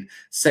referred in,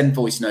 send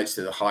voice notes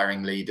to the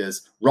hiring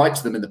leaders, write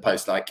to them in the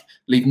post, like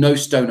leave no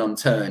stone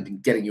unturned in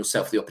getting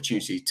yourself the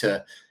opportunity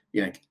to,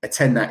 you know,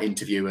 attend that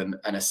interview and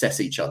assess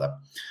each other.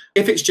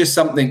 If it's just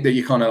something that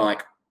you're kind of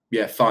like,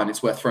 yeah, fine,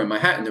 it's worth throwing my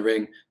hat in the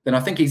ring, then I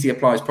think easy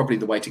apply is probably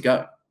the way to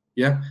go.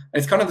 Yeah. And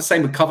it's kind of the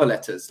same with cover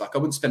letters. Like I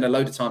wouldn't spend a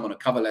load of time on a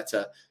cover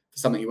letter for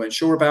something you weren't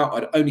sure about.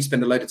 I'd only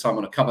spend a load of time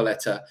on a cover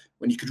letter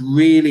when you could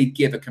really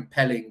give a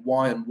compelling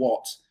why and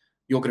what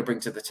you're going to bring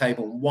to the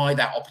table, and why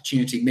that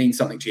opportunity means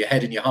something to your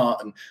head and your heart,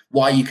 and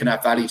why you can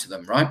add value to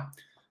them, right?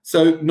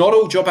 So not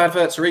all job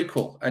adverts are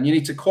equal, and you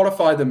need to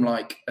qualify them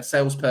like a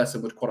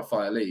salesperson would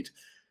qualify a lead.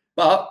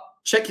 But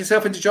check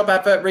yourself into job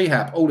advert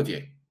rehab, all of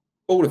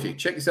you,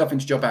 check yourself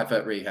into job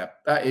advert rehab.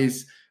 That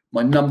is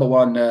my number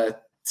one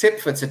tip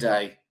for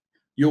today.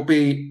 You'll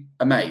be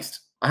amazed.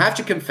 I have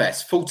to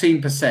confess,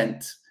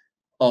 14%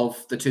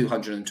 of the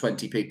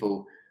 220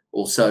 people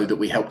or so that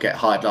we helped get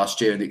hired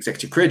last year in the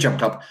Executive Career Jump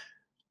Club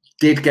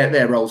did get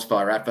their roles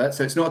via advert.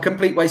 So it's not a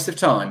complete waste of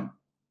time,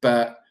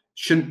 but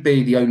shouldn't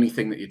be the only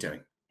thing that you're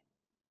doing.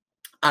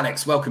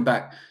 Alex, welcome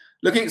back.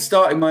 Looking at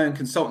starting my own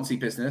consultancy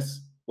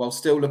business while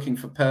still looking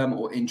for perm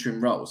or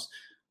interim roles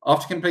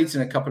after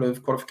completing a couple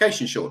of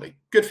qualifications shortly.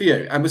 Good for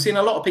you. And we're seeing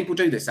a lot of people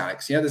do this,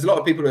 Alex. You know, there's a lot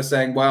of people who are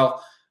saying,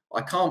 well,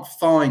 I can't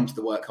find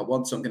the work I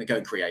want, so I'm going to go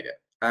and create it.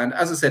 And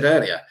as I said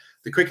earlier,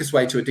 the quickest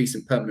way to a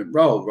decent permanent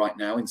role right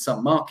now in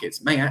some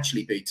markets may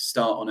actually be to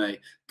start on a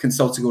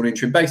consulting or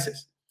interim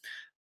basis.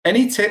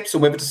 Any tips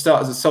on whether to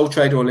start as a sole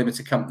trader or a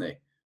limited company?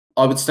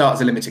 I would start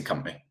as a limited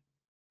company,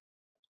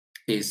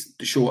 is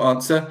the short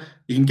answer.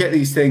 You can get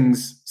these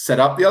things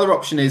set up. The other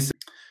option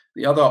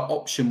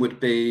would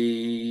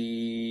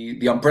be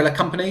the umbrella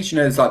companies. You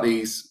know, there's like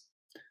these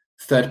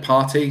third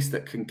parties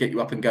that can get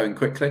you up and going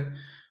quickly.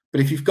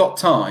 But if you've got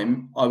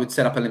time, I would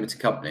set up a limited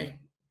company.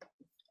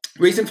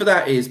 Reason for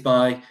that is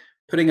by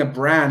putting a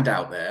brand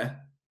out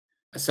there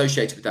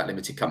associated with that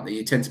limited company,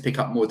 you tend to pick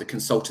up more of the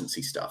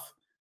consultancy stuff.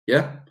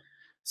 Yeah.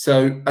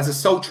 So as a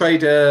sole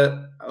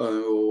trader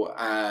or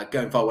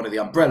going via one of the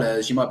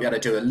umbrellas, you might be able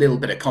to do a little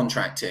bit of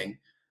contracting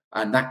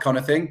and that kind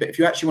of thing. But if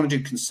you actually want to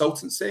do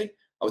consultancy,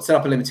 I would set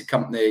up a limited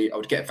company. I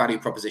would get a value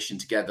proposition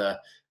together.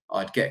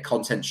 I'd get a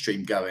content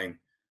stream going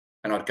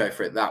and I'd go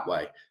for it that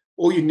way.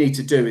 All you need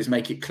to do is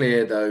make it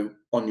clear, though,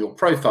 on your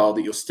profile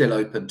that you're still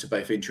open to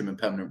both interim and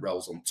permanent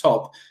roles on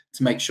top,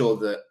 to make sure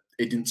that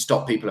it didn't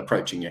stop people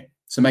approaching you.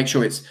 So make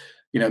sure it's,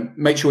 you know,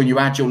 make sure when you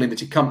add your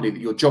limited company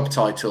that your job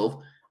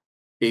title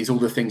is all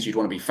the things you'd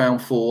want to be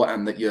found for,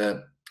 and that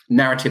your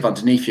narrative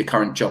underneath your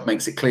current job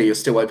makes it clear you're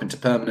still open to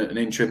permanent and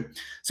interim.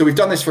 So we've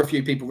done this for a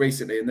few people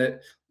recently, and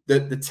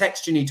the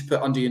text you need to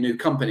put under your new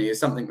company is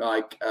something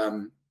like,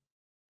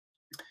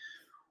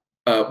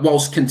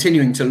 whilst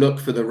continuing to look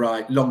for the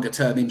right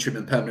longer-term interim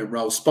and permanent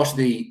roles, spot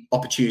the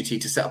opportunity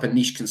to set up a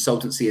niche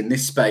consultancy in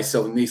this space,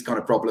 solving these kind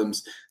of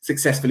problems,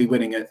 successfully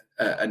winning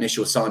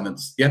initial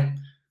assignments. Yeah,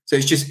 so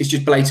it's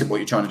just blatant what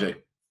you're trying to do.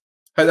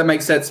 Hope that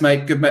makes sense,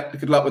 mate. Good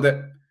luck with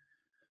it.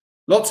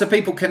 Lots of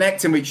people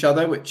connecting with each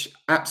other, which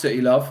I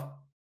absolutely love.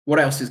 What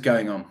else is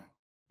going on?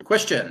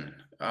 Question.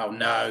 Oh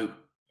no,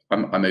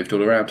 I moved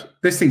all around.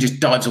 This thing just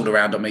dives all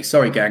around on me.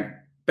 Sorry, gang.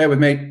 Bear with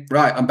me.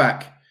 Right, I'm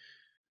back.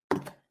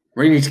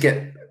 Really need to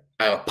get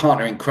a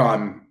partner in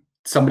crime,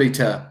 somebody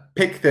to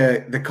pick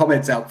the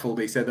comments out for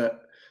me so that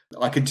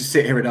I could just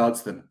sit here and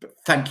answer them. But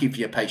thank you for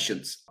your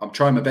patience. I'm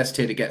trying my best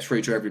here to get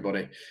through to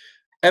everybody.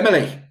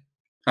 Emily,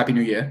 Happy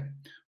New Year.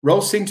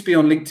 Roles seem to be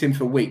on LinkedIn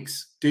for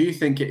weeks. Do you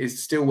think it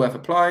is still worth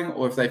applying,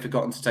 or have they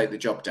forgotten to take the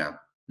job down?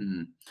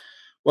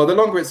 Well, the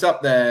longer it's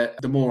up there,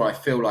 the more I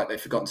feel like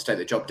they've forgotten to take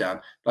the job down.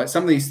 Like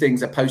some of these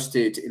things are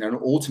posted in an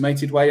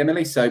automated way,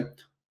 Emily. So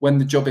when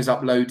the job is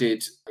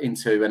uploaded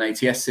into an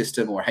ATS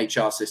system or a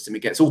HR system,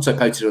 it gets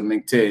auto-posted on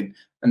LinkedIn,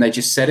 and they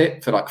just set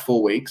it for like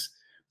 4 weeks.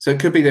 So it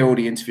could be they're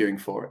already interviewing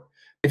for it.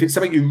 If it's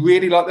something you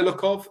really like the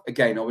look of,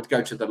 again, I would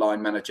go to the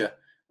line manager.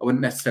 I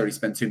wouldn't necessarily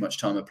spend too much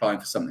time applying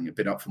for something that's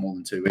been up for more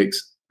than 2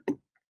 weeks. I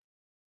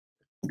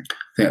think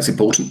that's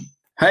important.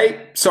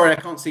 Hey, sorry, I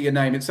can't see your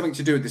name. It's something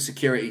to do with the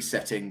security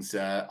settings.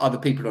 Other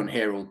people on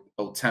here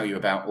will tell you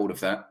about all of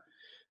that.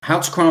 How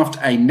to craft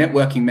a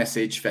networking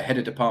message for head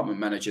of department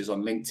managers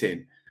on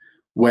LinkedIn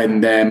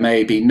when there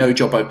may be no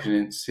job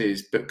openings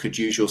but could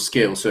use your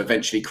skills, so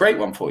eventually create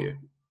one for you.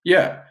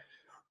 Yeah.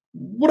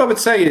 What I would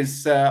say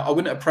is I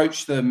wouldn't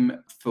approach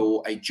them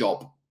for a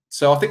job.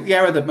 So I think the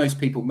error that most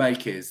people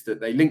make is that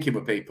they link in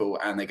with people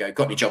and they go,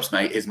 got any jobs,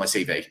 mate? Here's my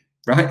CV,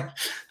 right?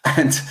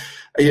 And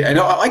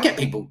I get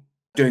people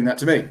doing that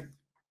to me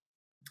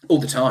all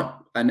the time.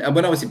 And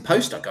when I was in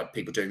post, I got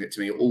people doing it to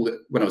me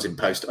when I was in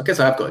post. I guess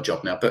I have got a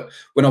job now, but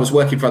when I was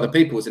working for other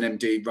people as an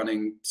MD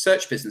running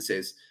search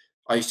businesses,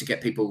 I used to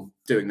get people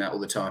doing that all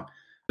the time.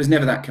 It was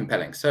never that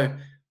compelling. So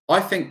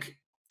I think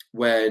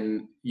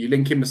when you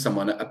link in with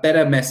someone, a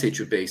better message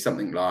would be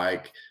something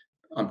like,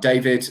 I'm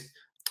David,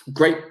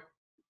 great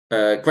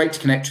to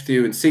connect with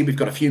you and see we've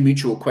got a few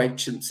mutual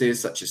acquaintances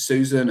such as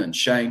Susan and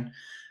Shane.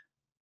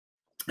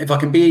 If I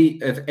can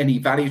be of any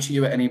value to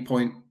you at any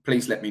point,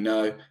 please let me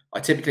know. I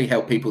typically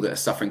help people that are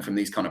suffering from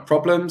these kind of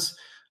problems.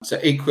 So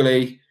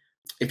equally,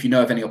 if you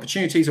know of any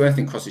opportunities or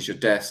anything crosses your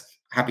desk,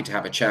 happy to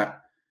have a chat.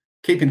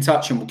 Keep in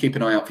touch and we'll keep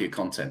an eye out for your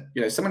content.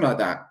 Something like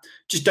that.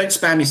 Just don't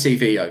spam your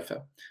CV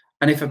over.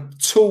 And if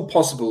at all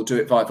possible, do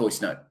it via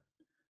voice note.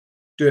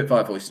 Do it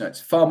via voice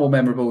notes. Far more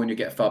memorable and you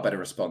get a far better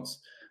response.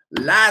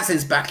 Laz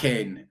is back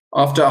in.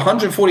 After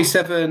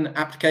 147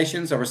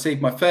 applications, I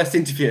received my first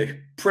interview.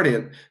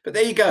 Brilliant. But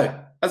there you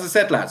go. As I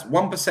said, Laz,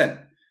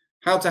 1%.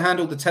 How to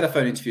handle the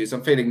telephone interviews.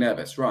 I'm feeling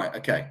nervous. Right.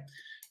 Okay.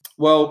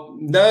 Well,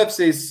 nerves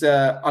is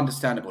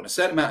understandable. A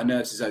certain amount of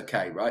nerves is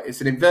okay, right?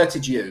 It's an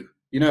inverted U.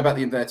 You know about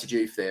the inverted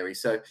U theory.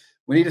 So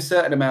we need a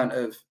certain amount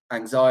of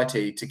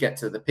anxiety to get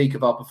to the peak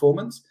of our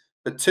performance,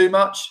 but too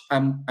much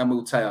and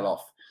we'll tail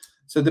off.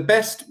 So the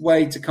best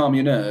way to calm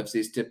your nerves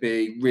is to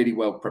be really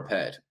well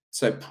prepared.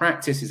 So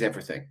practice is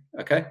everything,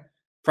 okay?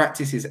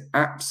 Practice is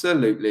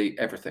absolutely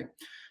everything.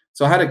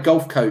 So I had a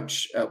golf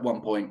coach at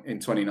one point in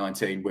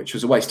 2019, which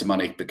was a waste of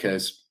money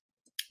because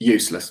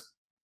useless.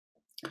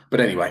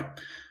 But anyway,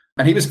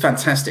 and he was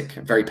fantastic,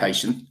 very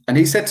patient. And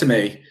he said to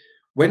me,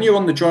 when you're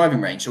on the driving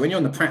range, so when you're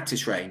on the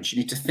practice range, you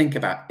need to think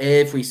about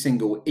every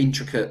single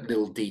intricate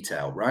little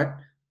detail, right?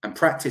 And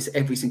practice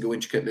every single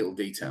intricate little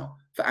detail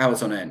for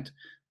hours on end.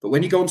 But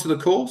when you go onto the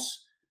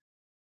course,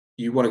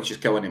 you want to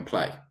just go in and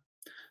play.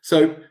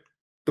 So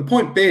the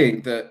point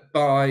being that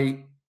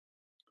by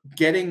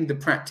getting the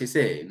practice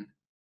in,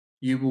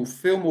 you will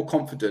feel more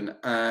confident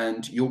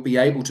and you'll be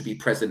able to be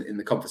present in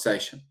the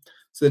conversation.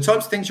 So the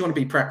types of things you want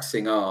to be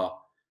practicing are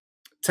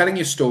telling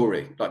your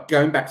story, like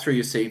going back through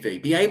your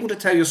CV, be able to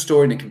tell your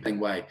story in a compelling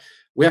way.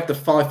 We have the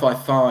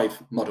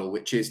 5-5-5 model,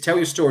 which is tell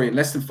your story in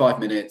less than 5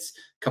 minutes,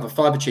 cover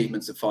 5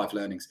 achievements and 5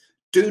 learnings.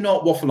 Do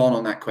not waffle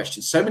on that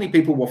question. So many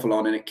people waffle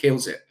on and it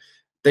kills it.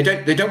 They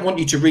don't want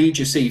you to read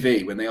your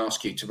CV when they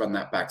ask you to run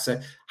that back. So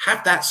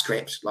have that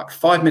script, like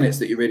 5 minutes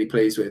that you're really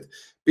pleased with.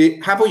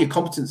 Have all your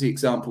competency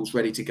examples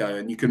ready to go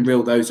and you can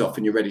reel those off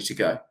and you're ready to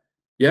go.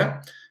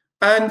 Yeah.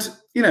 And,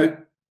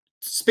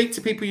 speak to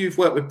people you've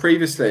worked with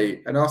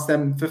previously and ask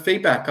them for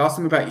feedback. Ask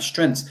them about your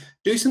strengths.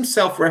 Do some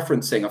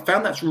self-referencing. I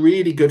found that's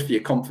really good for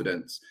your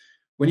confidence.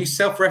 When you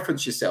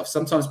self-reference yourself,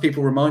 sometimes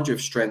people remind you of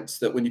strengths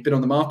that when you've been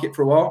on the market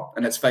for a while,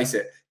 and let's face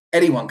it,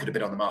 anyone could have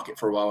been on the market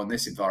for a while in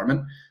this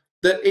environment,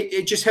 that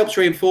it just helps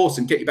reinforce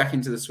and get you back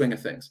into the swing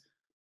of things.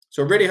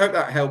 So I really hope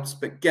that helps,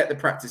 but get the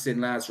practice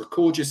in, lads.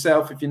 Record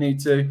yourself if you need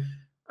to,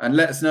 and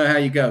let us know how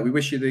you go. We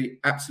wish you the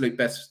absolute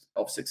best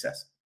of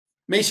success.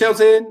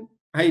 Michelle's in.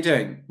 How you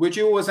doing? Would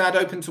you always add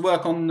open to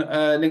work on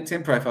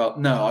LinkedIn profile?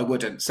 No, I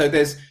wouldn't. So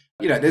there's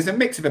a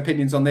mix of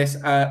opinions on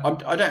this. I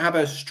don't have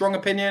a strong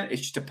opinion.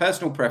 It's just a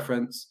personal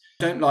preference.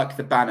 I don't like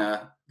the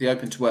banner, the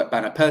open to work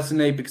banner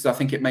personally, because I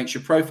think it makes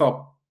your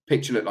profile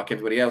picture look like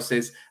everybody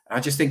else's.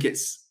 I just think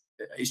it's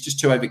just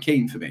too over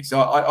keen for me.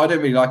 So I don't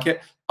really like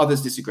it.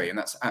 Others disagree, and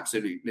that's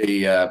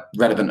absolutely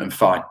relevant and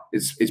fine.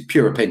 It's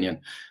pure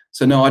opinion.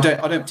 So no, I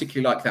don't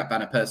particularly like that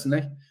banner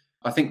personally.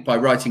 I think by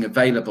writing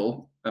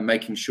available and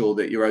making sure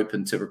that you're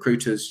open to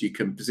recruiters, you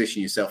can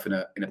position yourself in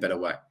a better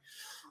way.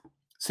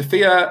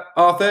 Sophia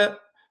Arthur,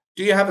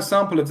 do you have a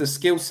sample of the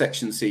skills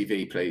section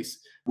CV, please?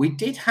 We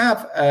did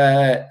have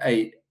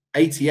a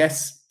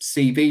ATS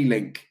CV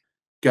link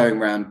going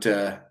around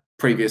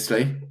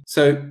previously.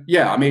 So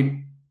yeah, I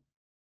mean,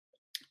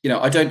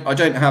 I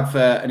don't have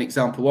an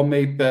example on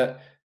me,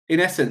 but in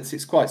essence,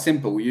 it's quite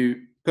simple.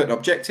 You put an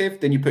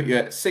objective, then you put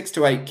your 6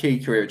 to 8 key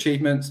career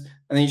achievements,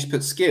 and then you just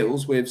put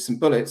skills with some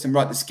bullets and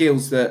write the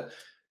skills that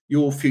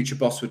your future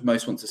boss would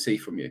most want to see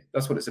from you.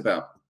 That's what it's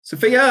about.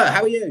 Sophia,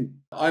 how are you?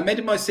 I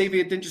amended my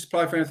CV and didn't just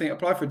apply for anything. I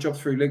applied for a job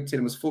through LinkedIn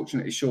and was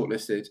fortunately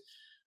shortlisted.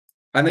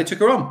 And they took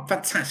her on.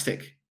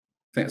 Fantastic.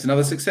 I think it's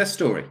another success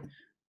story.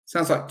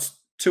 Sounds like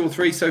 2 or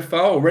 3 so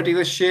far already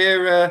this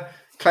year,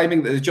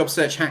 claiming that the job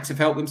search hacks have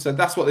helped them. So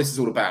that's what this is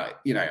all about.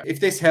 You know, if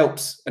this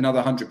helps another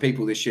 100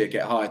 people this year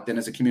get hired, then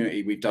as a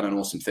community, we've done an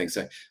awesome thing.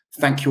 So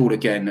thank you all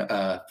again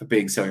for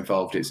being so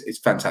involved. It's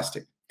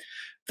fantastic.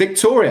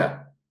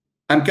 Victoria,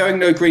 I'm going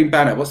no green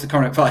banner. What's the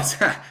current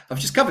advice? I've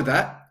just covered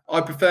that.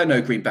 I prefer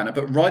no green banner,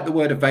 but write the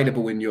word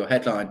available in your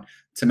headline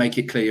to make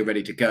it clear you're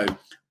ready to go.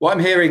 What I'm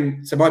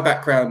hearing, so my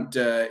background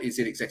is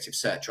in executive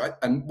search, right?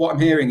 And what I'm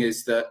hearing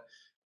is that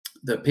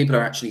people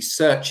are actually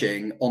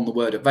searching on the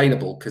word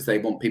available because they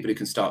want people who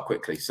can start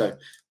quickly. So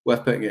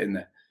worth putting it in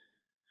there.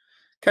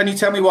 Can you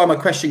tell me why my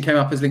question came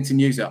up as LinkedIn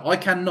user? I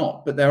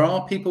cannot, but there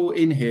are people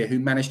in here who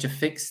managed to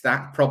fix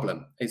that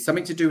problem. It's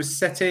something to do with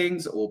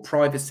settings or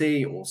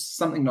privacy or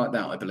something like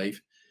that, I believe.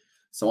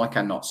 So I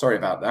cannot. Sorry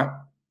about that.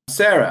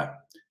 Sarah,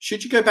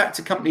 should you go back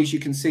to companies you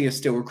can see are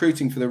still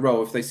recruiting for the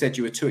role if they said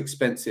you were too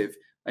expensive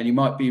and you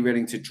might be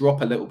willing to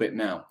drop a little bit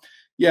now?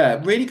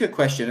 Yeah, really good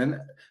question. And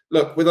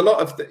look, with a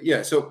lot of,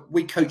 so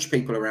we coach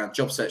people around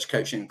job search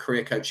coaching,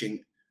 career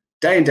coaching,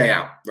 day in, day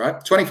out, right?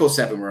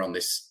 24/7 we're on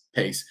this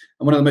piece.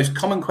 And one of the most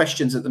common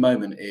questions at the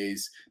moment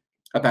is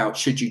about,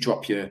 should you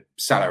drop your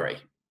salary?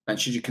 And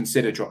should you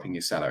consider dropping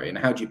your salary? And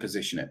how do you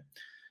position it?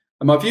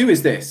 And my view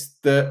is this,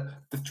 the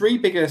 3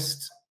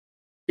 biggest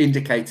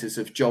indicators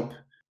of job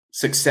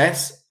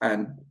success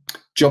and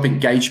job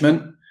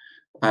engagement,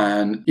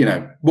 and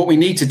what we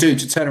need to do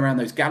to turn around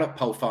those Gallup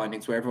poll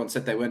findings where everyone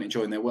said they weren't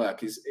enjoying their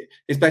work is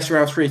based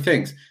around 3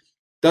 things.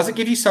 Does it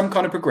give you some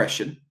kind of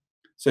progression?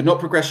 So not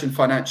progression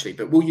financially,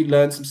 but will you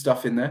learn some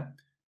stuff in there?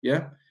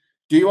 Yeah.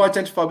 Do you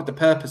identify with the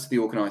purpose of the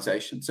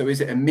organization? So is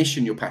it a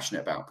mission you're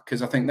passionate about?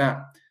 Because I think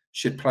that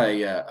should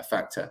play a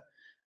factor.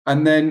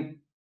 And then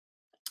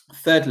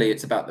thirdly,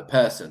 it's about the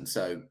person.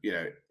 So,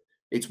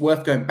 it's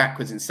worth going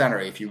backwards in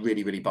salary if you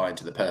really, really buy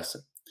into the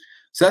person.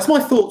 So that's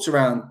my thoughts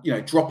around,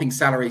 dropping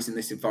salaries in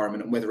this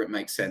environment and whether it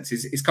makes sense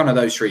is kind of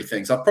those 3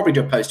 things. I'll probably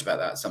do a post about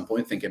that at some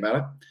point, thinking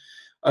about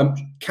it.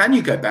 Can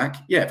you go back?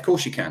 Yeah, of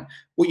course you can.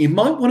 What you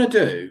might want to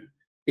do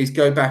is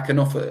go back and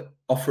offer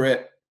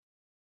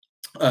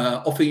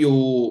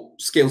your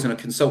skills on a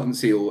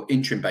consultancy or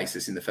interim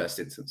basis in the first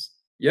instance.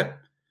 Yeah.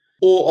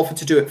 Or offer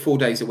to do it 4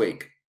 days a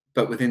week,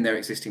 but within their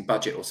existing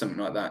budget or something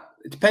like that.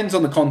 It depends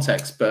on the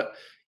context, but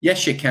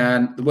yes, you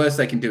can. The worst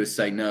they can do is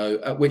say no,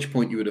 at which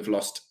point you would have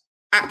lost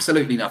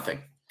absolutely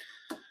nothing.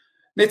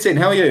 Nitin,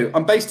 how are you?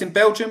 I'm based in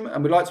Belgium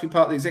and would like to be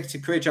part of the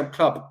Executive Career Jump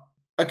Club.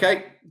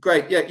 Okay,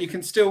 great. Yeah, you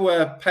can still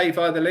pay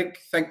via the link.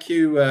 Thank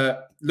you.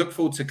 Look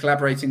forward to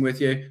collaborating with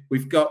you.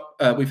 We've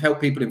helped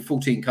people in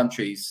 14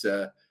 countries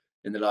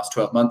in the last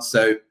 12 months.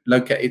 So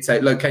it's a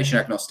location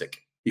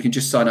agnostic. You can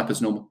just sign up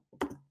as normal.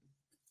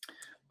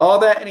 Are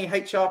there any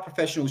HR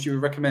professionals you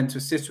would recommend to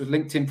assist with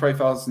LinkedIn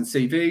profiles and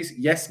CVs?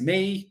 Yes,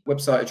 me.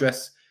 Website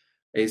address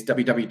is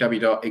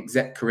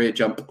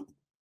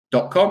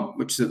www.execcareerjump.com,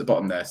 which is at the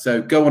bottom there.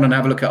 So go on and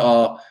have a look at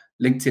our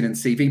LinkedIn and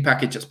CV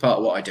package. That's part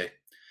of what I do.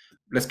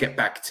 Let's get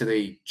back to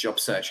the job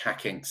search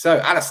hacking. So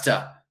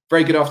Alistair,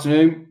 very good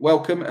afternoon.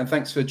 Welcome. And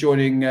thanks for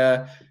joining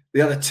the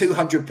other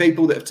 200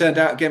 people that have turned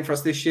out again for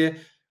us this year.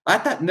 I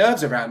had that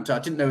nerves around. I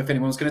didn't know if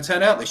anyone was going to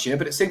turn out this year,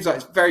 but it seems like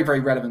it's very, very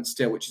relevant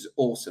still, which is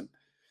awesome.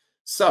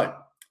 So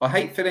I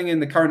hate filling in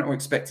the current or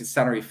expected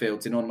salary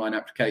fields in online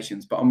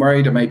applications, but I'm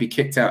worried I may be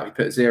kicked out if you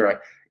put 0.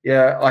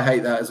 Yeah, I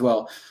hate that as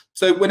well.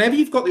 So whenever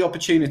you've got the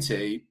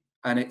opportunity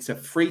and it's a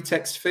free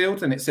text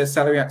field and it says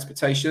salary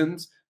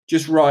expectations,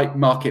 just write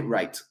market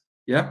rate.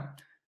 Yeah,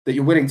 that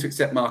you're willing to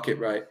accept market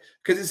rate,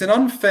 because it's an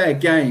unfair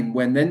game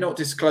when they're not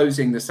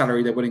disclosing the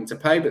salary they're willing to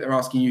pay, but they're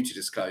asking you to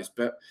disclose.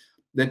 But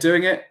they're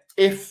doing it.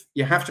 If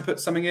you have to put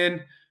something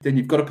in, then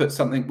you've got to put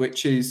something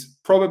which is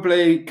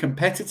probably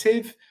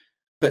competitive,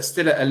 but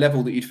still at a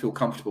level that you'd feel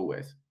comfortable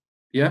with.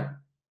 Yeah.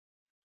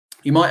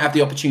 You might have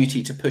the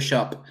opportunity to push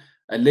up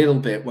a little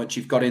bit once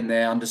you've got in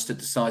there, understood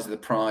the size of the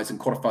prize and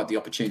quantified the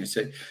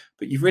opportunity,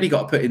 but you've really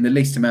got to put in the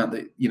least amount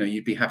that,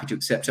 you'd be happy to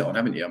accept it on,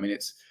 haven't you? I mean,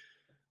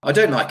 I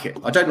don't like it.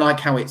 I don't like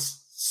how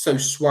it's so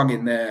swung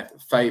in their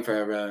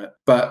favor.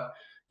 But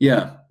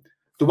yeah,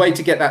 the way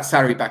to get that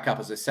salary back up,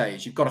 as I say,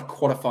 is you've got to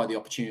qualify the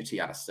opportunity,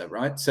 Alistair,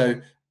 right?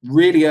 So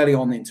really early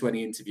on into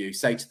any interview,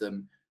 say to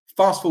them,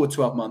 fast forward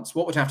 12 months,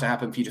 what would have to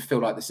happen for you to feel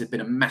like this has been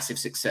a massive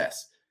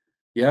success?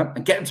 Yeah.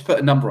 And get them to put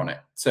a number on it.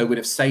 So we'd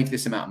have saved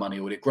this amount of money,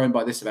 or would have grown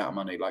by this amount of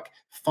money. Like,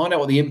 find out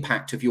what the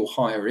impact of your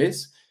hire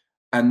is.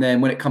 And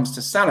then when it comes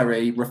to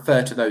salary,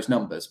 refer to those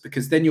numbers,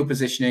 because then you're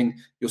positioning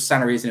your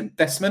salary as an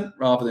investment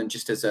rather than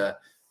just as a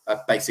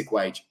basic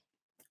wage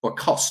or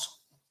cost.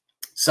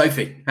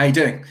 Sophie, how you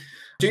doing?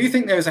 Do you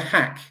think there is a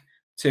hack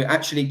to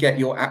actually get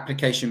your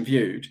application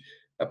viewed?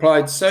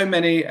 Applied so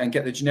many and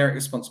get the generic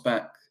response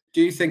back.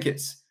 Do you think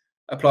it's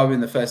apply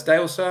within the first day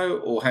or so,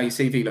 or how your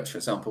CV looks, for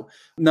example?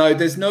 No,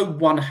 there's no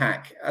one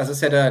hack. As I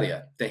said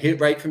earlier, the hit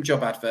rate from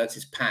job adverts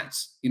is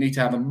pants. You need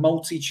to have a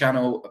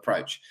multi-channel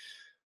approach.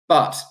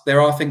 But there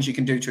are things you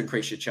can do to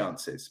increase your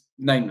chances.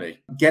 Namely,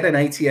 get an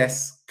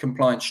ATS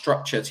compliant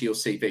structure to your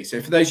CV.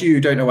 So for those of you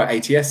who don't know what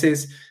ATS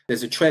is,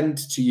 there's a trend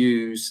to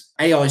use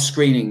AI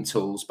screening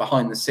tools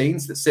behind the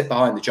scenes that sit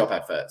behind the job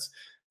adverts.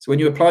 So when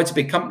you apply to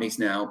big companies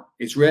now,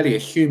 it's rarely a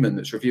human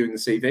that's reviewing the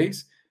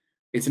CVs.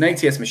 It's an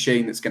ATS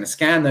machine that's going to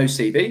scan those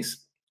CVs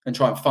and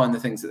try and find the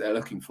things that they're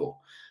looking for.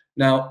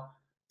 Now,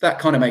 that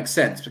kind of makes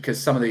sense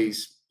because some of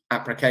these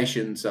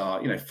applications are,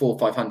 400 or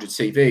 500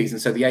 CVs.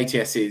 And so the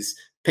ATS is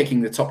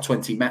picking the top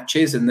 20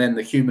 matches, and then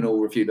the human will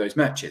review those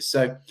matches.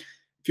 So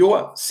if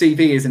your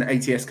CV isn't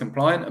ATS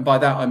compliant, and by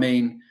that I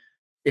mean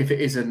if it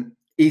isn't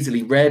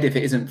easily read, if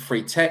it isn't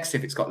free text,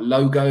 if it's got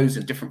logos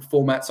and different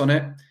formats on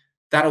it,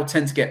 that'll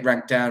tend to get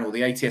ranked down, or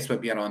the ATS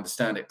won't be able to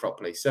understand it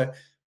properly. So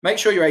make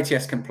sure you're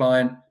ATS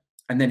compliant,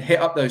 and then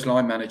hit up those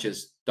line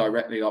managers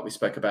directly like we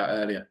spoke about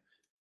earlier.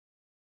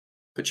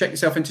 But check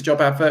yourself into job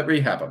advert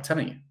rehab. I'm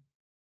telling you,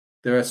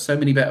 there are so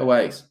many better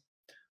ways.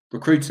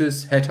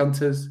 Recruiters,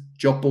 headhunters,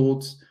 job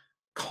boards,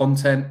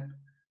 content,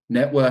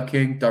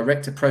 networking,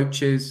 direct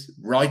approaches,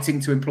 writing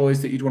to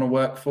employers that you'd want to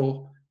work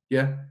for.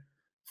 Yeah.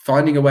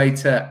 Finding a way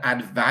to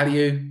add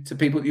value to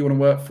people that you want to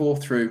work for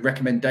through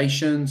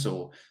recommendations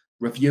or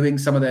reviewing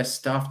some of their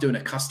stuff, doing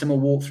a customer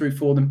walkthrough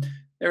for them.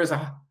 There is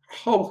a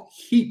whole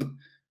heap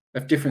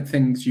of different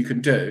things you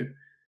can do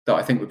that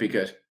I think would be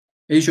good.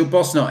 Is your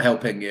boss not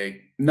helping you?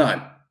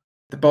 No.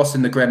 The boss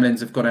and the gremlins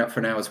have gone out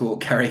for an hour's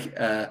walk, Gary,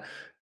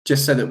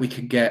 just so that we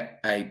can get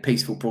a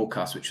peaceful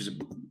broadcast, which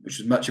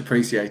was much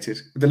appreciated.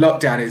 The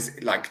lockdown is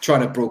like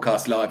trying to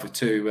broadcast live with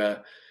two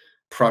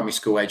primary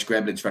school age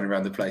gremlins running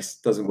around the place.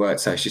 Doesn't work,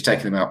 so she's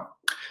taking them out.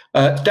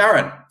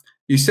 Darren,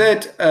 you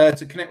said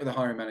to connect with a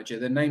hiring manager,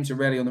 their names are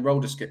rarely on the role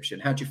description.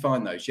 How do you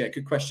find those? Yeah,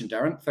 good question,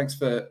 Darren. Thanks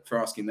for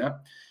asking that.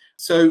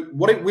 So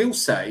what it will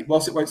say,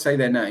 whilst it won't say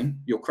their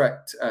name, you're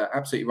correct,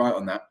 absolutely right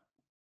on that,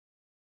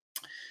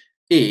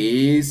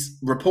 is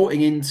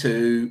reporting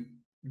into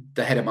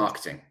the head of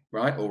marketing,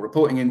 right? Or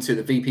reporting into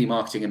the VP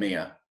marketing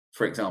EMEA,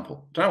 for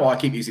example. I don't know why I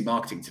keep using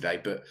marketing today,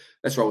 but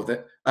let's roll with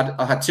it.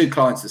 I had two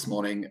clients this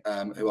morning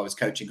who I was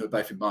coaching who are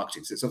both in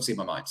marketing, so it's obviously in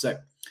my mind. So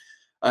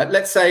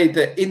let's say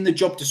that in the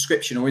job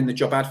description or in the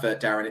job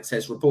advert, Darren, it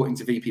says reporting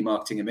to VP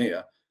marketing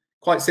EMEA.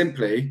 Quite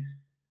simply,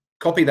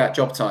 copy that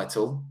job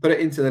title, put it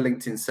into the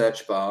LinkedIn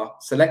search bar,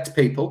 select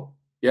people,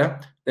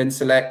 yeah, then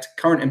select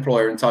current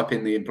employer and type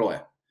in the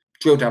employer.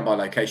 Drill down by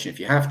location if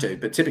you have to,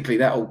 but typically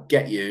that will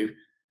get you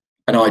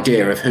an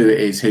idea of who it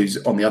is who's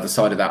on the other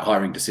side of that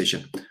hiring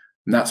decision.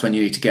 And that's when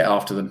you need to get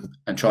after them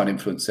and try and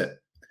influence it.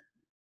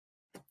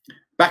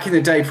 Back in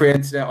the day,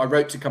 pre-internet, I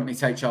wrote to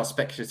companies' HR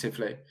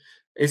speculatively.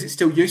 Is it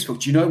still useful?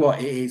 Do you know what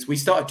it is? We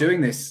started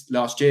doing this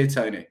last year,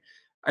 Tony,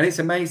 and it's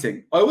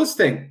amazing. I always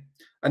think,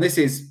 and this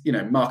is,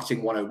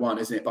 marketing 101,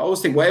 isn't it? But I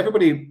always think, well,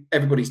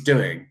 everybody's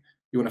doing,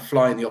 you want to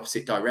fly in the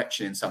opposite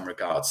direction in some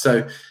regards.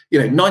 So,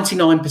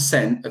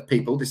 99% of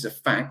people, this is a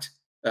fact,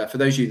 for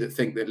those of you that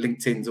think that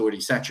LinkedIn's already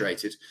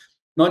saturated,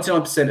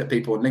 99% of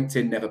people on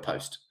LinkedIn never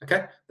post,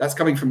 okay? That's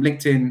coming from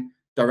LinkedIn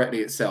directly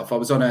itself. I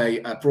was on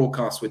a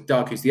broadcast with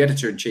Doug, who's the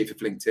editor-in-chief of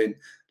LinkedIn,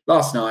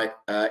 last night,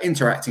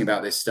 interacting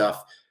about this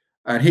stuff.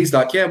 And he's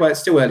like, yeah, well, it's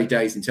still early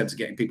days in terms of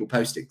getting people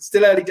posting.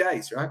 Still early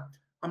days, right?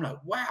 I'm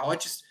like, wow, I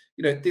just,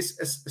 this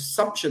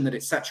assumption that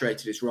it's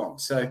saturated is wrong.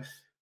 So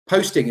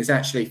posting is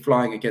actually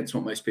flying against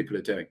what most people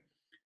are doing.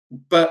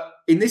 But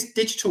in this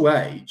digital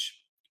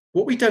age,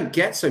 what we don't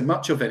get so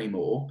much of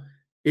anymore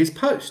is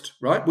post,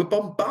 right? We're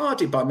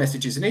bombarded by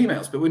messages and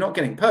emails, but we're not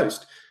getting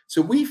post.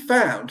 So we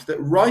found that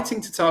writing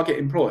to target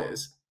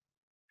employers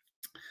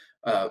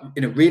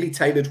in a really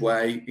tailored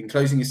way,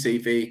 enclosing your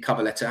CV,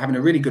 cover letter, having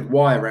a really good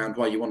why around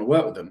why you want to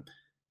work with them,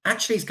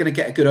 actually is going to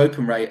get a good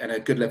open rate and a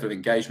good level of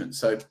engagement.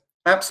 So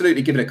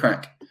absolutely give it a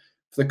crack.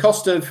 For the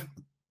cost of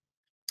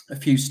a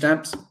few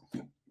stamps,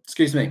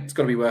 excuse me, it's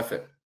got to be worth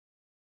it.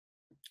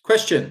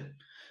 Question.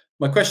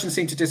 My questions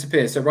seem to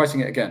disappear, so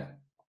writing it again.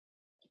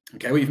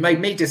 Okay, well, you've made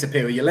me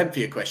disappear with your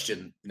lengthier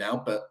question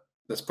now, but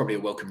that's probably a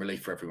welcome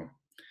relief for everyone.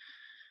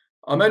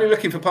 I'm only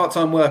looking for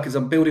part-time work as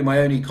I'm building my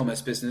own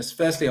e-commerce business.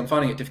 Firstly, I'm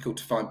finding it difficult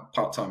to find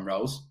part-time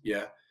roles.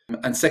 Yeah.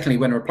 And secondly,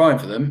 when applying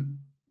for them,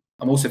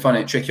 I'm also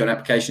finding it tricky on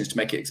applications to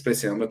make it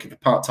explicit. I'm looking for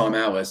part-time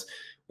hours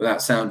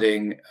without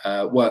sounding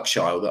work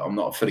shy or that I'm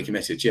not fully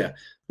committed. Yeah.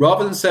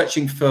 Rather than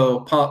searching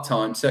for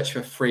part-time, search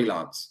for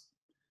freelance.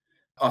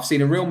 I've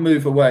seen a real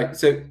move away.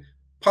 So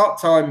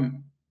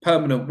part-time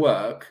permanent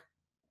work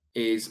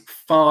is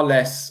far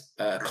less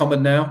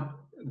common now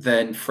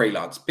than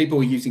freelance. People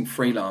are using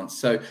freelance.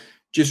 So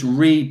just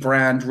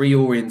rebrand,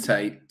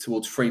 reorientate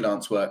towards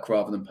freelance work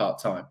rather than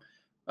part-time.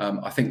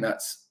 I think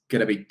that's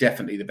going to be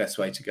definitely the best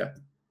way to go.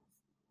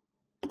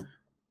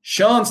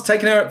 Sean's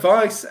taken her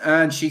advice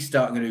and she's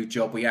starting a new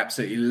job. We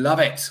absolutely love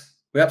it.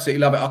 We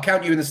absolutely love it. I'll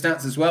count you in the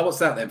stats as well. What's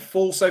that then?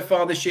 4 so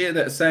far this year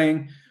that are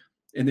saying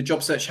in the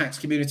Job Search Hacks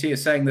community are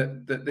saying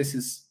that this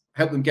has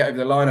helped them get over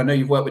the line. I know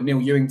you've worked with Neil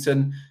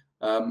Ewington.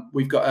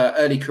 We've got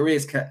an early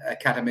careers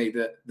academy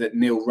that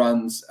Neil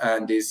runs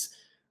and is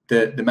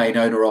the main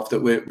owner of,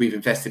 that we've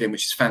invested in,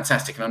 which is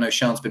fantastic. And I know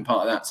Sean's been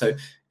part of that. So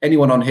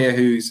anyone on here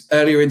who's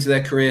earlier into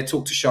their career,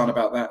 talk to Sean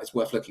about that. It's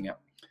worth looking at.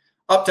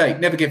 Update,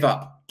 never give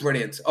up.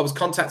 Brilliant. I was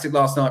contacted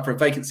last night for a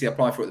vacancy I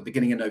applied for at the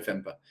beginning of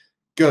November.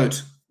 Good.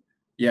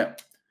 Yeah.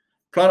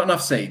 Plant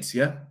enough seeds.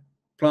 Yeah.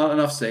 Plant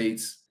enough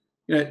seeds.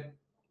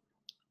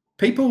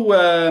 people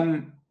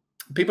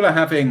are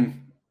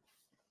having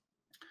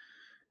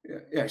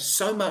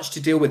so much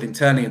to deal with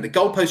internally, and the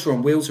goalposts are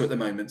on wheels at the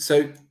moment.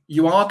 So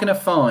you are going to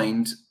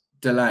find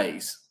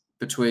delays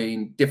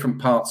between different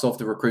parts of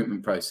the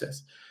recruitment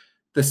process.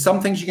 There's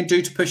some things you can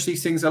do to push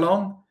these things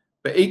along,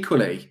 but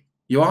equally,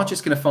 you are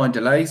just going to find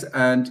delays,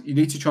 and you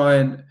need to try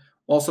and,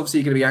 whilst obviously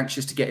you're going to be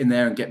anxious to get in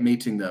there and get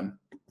meeting them,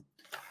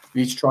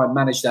 you need to try and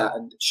manage that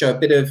and show a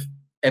bit of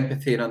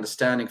empathy and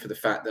understanding for the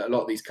fact that a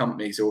lot of these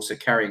companies are also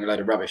carrying a load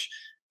of rubbish.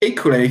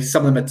 Equally,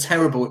 some of them are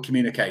terrible at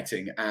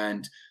communicating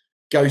and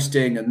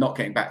ghosting and not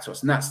getting back to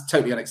us, and that's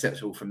totally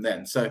unacceptable from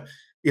them. So,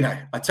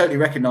 I totally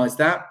recognize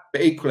that,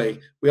 but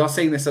equally, we are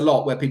seeing this a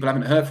lot where people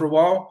haven't heard for a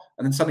while,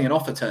 and then suddenly an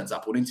offer turns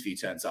up or an interview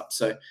turns up.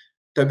 So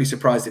don't be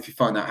surprised if you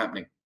find that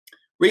happening.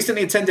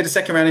 Recently attended a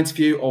second round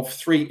interview of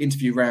 3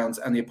 interview rounds,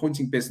 and the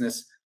appointing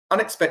business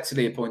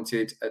unexpectedly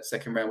appointed at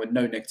second round with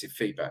no negative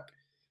feedback.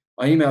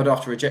 I emailed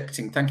after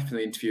rejecting, thank you for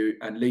the interview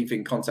and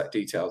leaving contact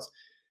details.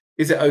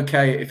 Is it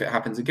okay if it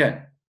happens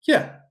again?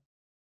 Yeah,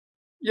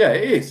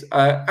 it is.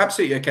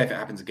 Absolutely okay if it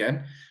happens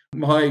again.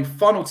 My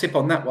final tip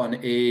on that one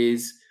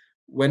is,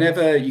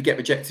 whenever you get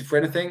rejected for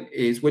anything,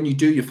 is when you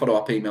do your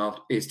follow-up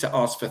email, is to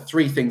ask for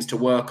 3 things to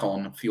work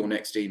on for your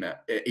next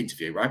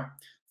interview, right?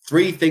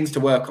 3 things to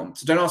work on.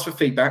 So don't ask for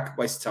feedback,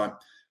 waste of time.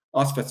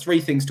 Ask for 3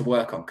 things to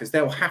work on, because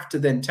they'll have to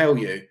then tell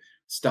you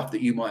stuff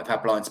that you might have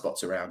had blind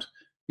spots around.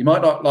 You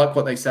might not like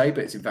what they say,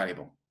 but it's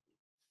invaluable.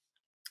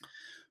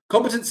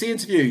 Competency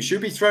interview.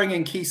 Should we be throwing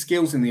in key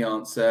skills in the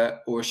answer,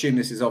 or assume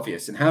this is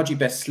obvious? And how do you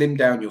best slim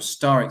down your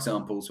star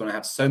examples when I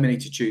have so many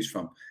to choose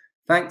from?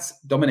 Thanks,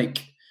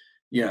 Dominic.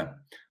 Yeah.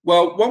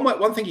 Well,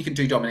 one thing you can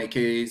do, Dominic,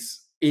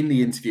 is in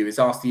the interview is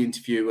ask the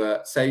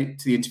interviewer, say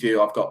to the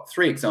interviewer, I've got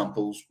 3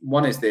 examples.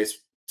 1 is this,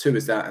 2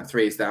 is that, and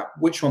 3 is that.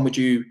 Which one would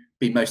you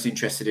be most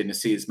interested in to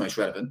see as most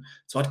relevant?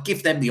 So I'd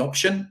give them the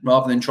option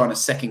rather than trying to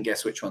second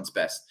guess which one's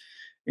best.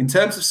 In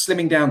terms of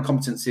slimming down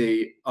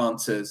competency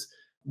answers,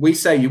 we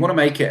say you want to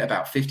make it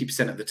about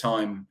 50% of the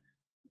time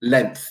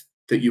length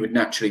that you would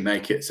naturally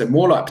make it. So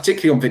more like,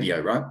 particularly on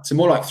video, right? So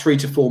more like 3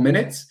 to 4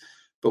 minutes.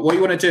 But what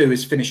you want to do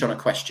is finish on a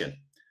question.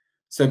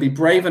 So be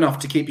brave enough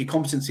to keep your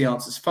competency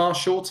answers far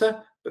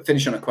shorter, but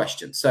finish on a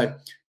question. So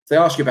if they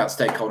ask you about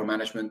stakeholder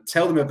management,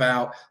 tell them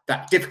about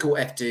that difficult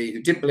FD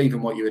who didn't believe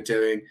in what you were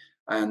doing,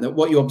 and that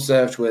what you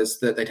observed was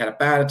that they'd had a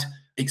bad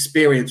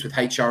experience with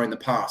HR in the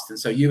past. And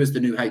so you, as the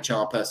new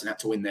HR person, had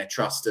to win their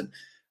trust, and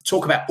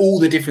talk about all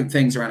the different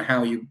things around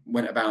how you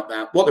went about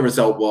that, what the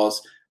result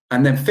was,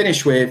 and then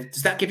finish with,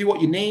 does that give you what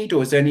you need,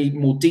 or is there any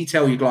more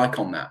detail you'd like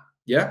on that?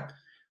 Yeah.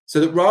 So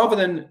that rather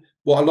than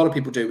what a lot of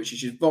people do, which is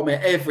just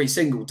vomit every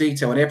single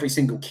detail and every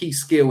single key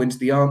skill into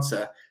the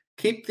answer,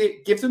 give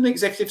them the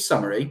executive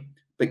summary,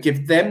 but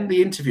give them,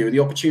 the interviewer, the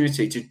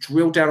opportunity to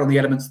drill down on the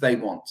elements they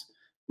want,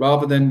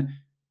 rather than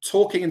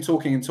talking and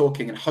talking and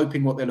talking and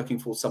hoping what they're looking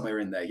for somewhere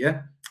in there.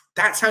 Yeah.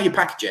 That's how you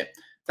package it.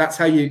 That's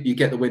how you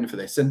get the win for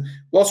this. And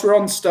whilst we're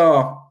on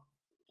star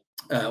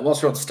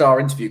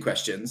interview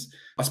questions,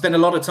 I spend a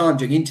lot of time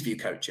doing interview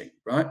coaching,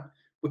 right?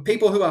 With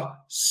people who are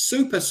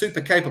super,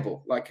 super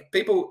capable. Like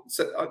people,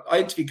 so I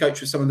interview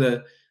coach with some of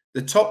the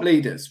top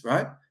leaders,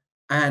 right?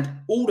 And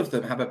all of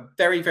them have a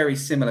very, very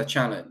similar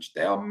challenge.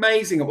 They are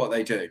amazing at what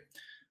they do.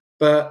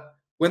 But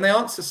when they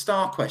answer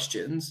star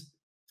questions,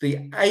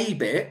 the A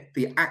bit,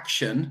 the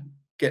action,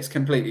 gets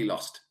completely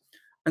lost.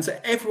 And so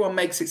everyone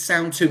makes it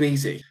sound too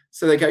easy.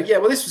 So they go, yeah,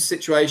 well, this was a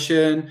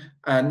situation.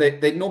 And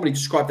they normally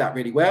describe that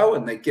really well,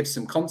 and they give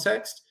some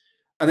context.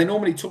 And they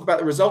normally talk about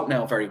the result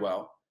now very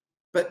well.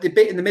 But the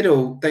bit in the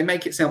middle, they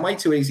make it sound way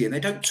too easy. And they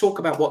don't talk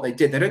about what they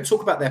did. They don't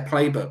talk about their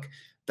playbook.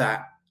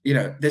 That,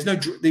 there's no,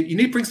 you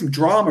need to bring some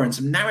drama and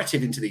some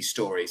narrative into these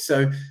stories.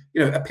 So,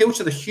 appeal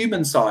to the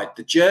human side,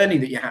 the journey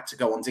that you had to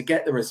go on to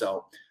get the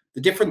result,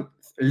 the different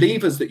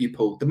levers that you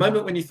pulled, the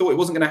moment when you thought it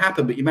wasn't going to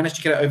happen, but you managed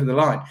to get it over the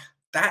line.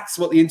 That's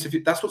what's going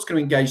to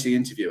engage the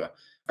interviewer.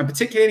 And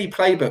particularly any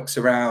playbooks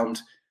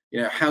around,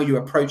 how you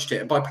approached it.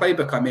 And by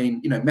playbook, I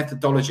mean,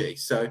 methodology.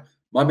 So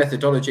my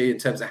methodology in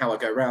terms of how I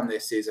go around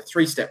this is a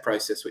 3-step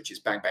process, which is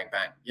bang, bang,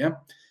 bang. Yeah.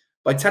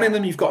 By telling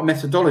them you've got a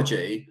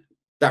methodology,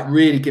 that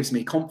really gives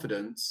me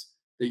confidence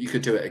that you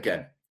could do it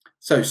again.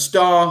 So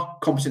STAR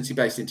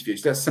competency-based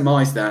interviews. Let's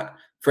surmise that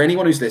for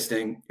anyone who's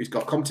listening, who's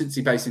got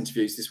competency-based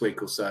interviews this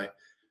week or so.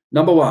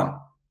 Number 1,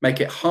 make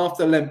it half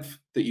the length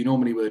that you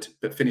normally would,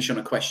 but finish on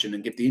a question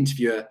and give the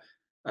interviewer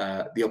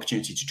the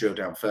opportunity to drill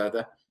down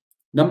further.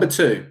 Number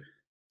 2,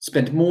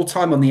 spend more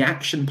time on the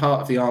action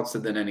part of the answer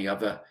than any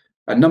other.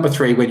 And number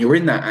 3, when you're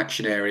in that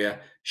action area,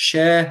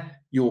 share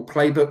your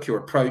playbook, your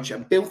approach,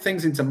 and build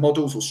things into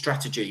models or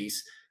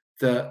strategies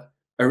that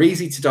are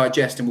easy to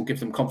digest and will give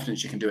them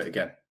confidence you can do it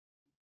again.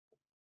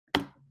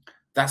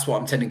 That's what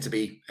I'm tending to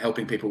be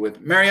helping people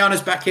with.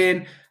 Mariana's back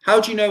in. How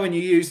do you know when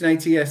you use an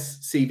ATS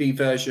CV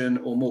version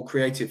or more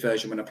creative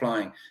version when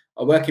applying?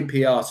 I work in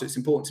PR, so it's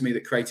important to me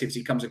that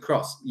creativity comes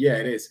across. Yeah,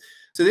 it is.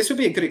 So this would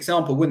be a good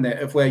example, wouldn't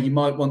it, of where you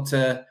might want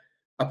to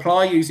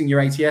apply using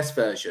your ATS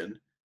version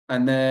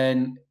and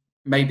then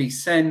maybe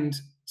send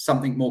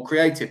something more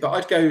creative. But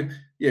I'd go,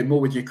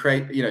 more with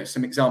your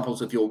some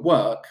examples of your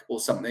work or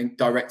something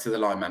direct to the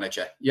line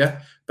manager.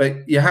 Yeah.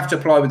 But you have to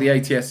apply with the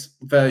ATS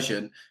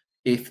version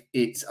if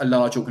it's a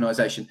large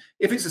organization.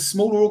 If it's a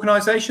smaller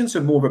organization,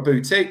 so more of a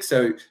boutique,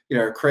 so,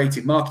 a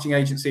creative marketing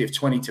agency of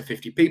 20 to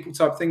 50 people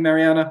type thing,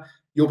 Mariana,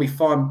 you'll be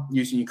fine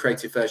using your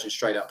creative version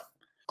straight up.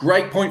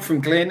 Great point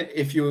from Glenn.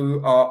 If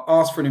you are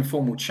asked for an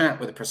informal chat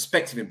with a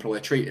prospective employer,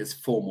 treat it as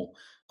formal.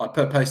 I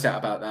put a post out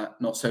about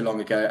that not so long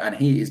ago, and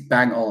he is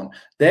bang on.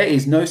 There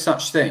is no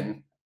such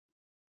thing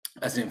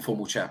as an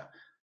informal chat.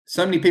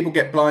 So many people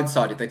get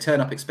blindsided. They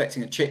turn up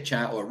expecting a chit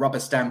chat or a rubber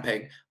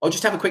stamping. I'll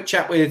just have a quick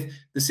chat with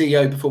the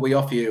CEO before we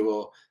offer you,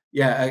 or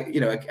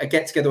a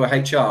get together with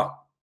HR.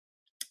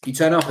 You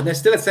turn up and they're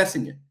still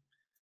assessing you.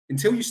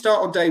 Until you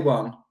start on day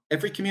one,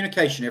 every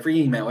communication, every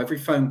email, every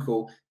phone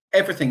call,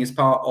 everything is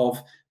part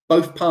of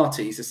both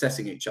parties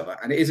assessing each other.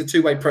 And it is a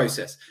two-way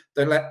process.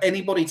 Don't let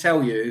anybody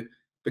tell you,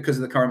 because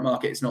of the current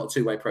market, it's not a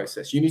two-way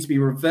process. You need to be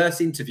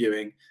reverse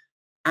interviewing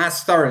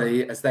as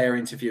thoroughly as they are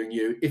interviewing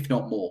you, if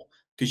not more,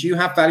 because you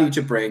have value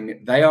to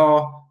bring. They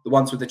are the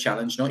ones with the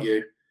challenge, not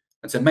you.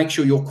 And so make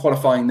sure you're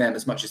qualifying them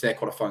as much as they're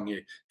qualifying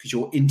you, because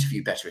you'll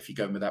interview better if you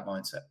go in with that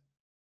mindset.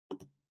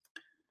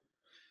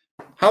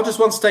 How does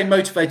one stay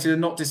motivated and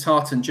not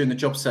disheartened during the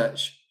job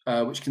search,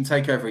 which can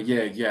take over a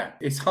year? Yeah,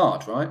 it's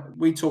hard, right?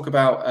 We talk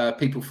about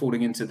people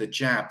falling into the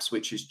JABS,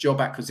 which is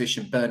job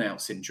acquisition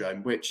burnout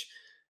syndrome, which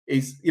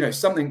is,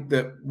 something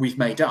that we've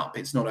made up.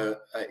 It's not a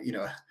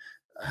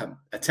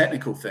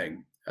technical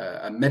thing,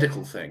 a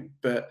medical thing,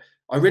 but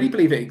I really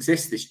believe it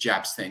exists, this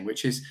JABS thing,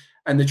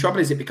 and the trouble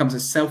is it becomes a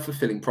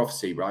self-fulfilling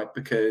prophecy, right?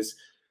 Because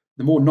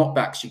the more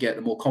knockbacks you get,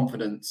 the more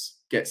confidence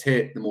gets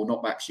hit, the more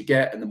knockbacks you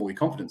get, and the more your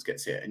confidence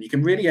gets hit. And you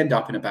can really end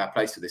up in a bad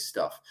place with this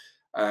stuff.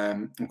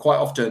 And quite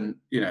often,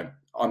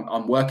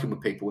 I'm working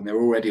with people and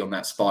they're already on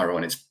that spiral,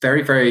 and it's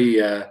very, very,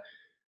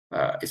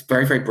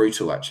 very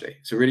brutal, actually.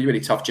 It's a really,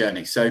 really tough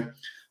journey. So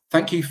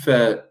thank you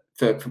for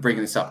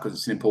bringing this up, because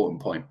it's an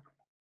important point.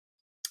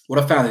 What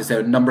I found is there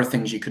are a number of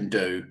things you can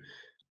do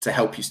to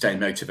help you stay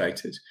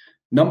motivated.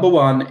 Number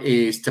one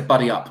is to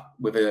buddy up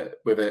with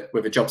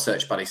a job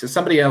search buddy. So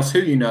somebody else who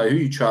you know, who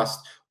you trust,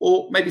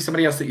 or maybe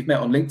somebody else that you've met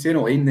on LinkedIn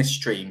or in this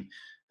stream,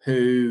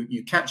 who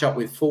you catch up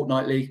with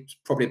fortnightly,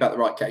 probably about the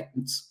right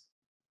cadence,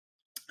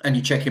 and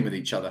you check in with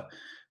each other.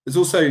 There's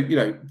also,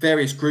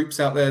 various groups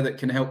out there that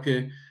can help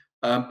you.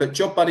 But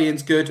job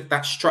buddying's good.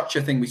 That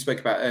structure thing we spoke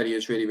about earlier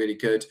is really, really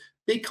good.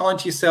 Be kind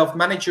to yourself.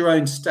 Manage your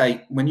own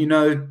state. When you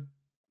know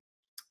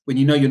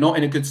you're not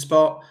in a good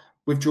spot,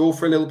 withdraw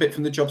for a little bit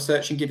from the job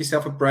search and give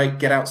yourself a break.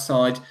 Get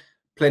outside.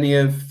 Plenty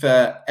of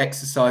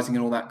exercising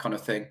and all that kind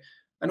of thing.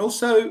 And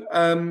also,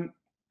 add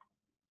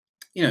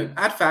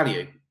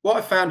value. What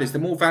I found is the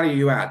more value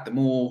you add, the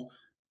more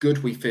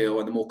good we feel,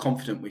 and the more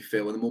confident we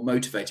feel, and the more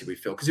motivated we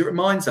feel, because it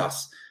reminds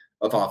us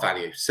of our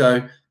value.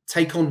 So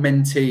take on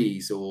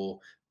mentees, or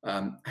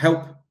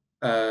help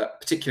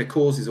particular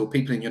causes or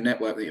people in your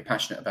network that you're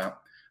passionate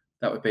about.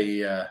 That would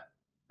be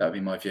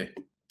my view.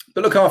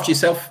 But look after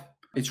yourself.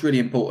 It's really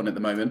important at the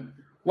moment.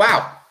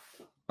 Wow,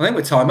 I think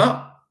we're time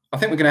up. I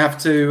think we're going to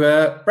have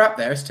to wrap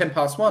there. It's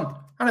 1:10.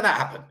 How did that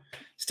happen?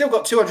 Still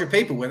got 200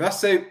 people with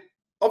us. So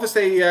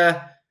obviously,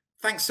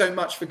 thanks so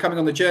much for coming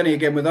on the journey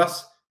again with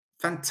us.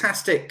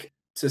 Fantastic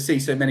to see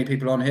so many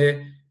people on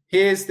here.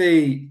 Here's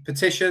the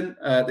petition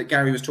that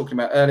Gary was talking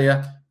about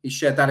earlier. He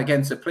shared that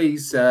again, so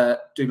please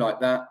do like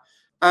that.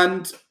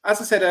 And as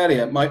I said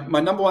earlier, my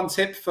number one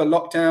tip for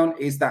lockdown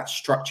is that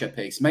structure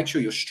piece. Make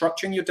sure you're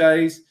structuring your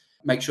days.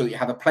 Make sure that you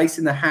have a place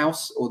in the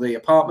house or the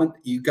apartment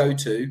that you go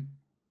to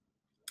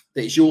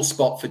that is your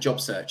spot for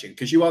job searching,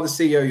 because you are the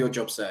CEO of your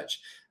job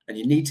search, and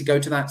you need to go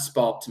to that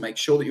spot to make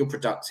sure that you're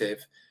productive,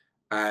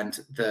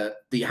 and that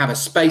you have a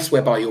space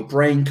whereby your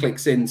brain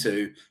clicks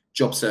into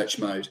job search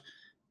mode.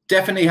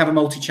 Definitely have a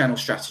multi-channel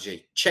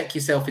strategy. Check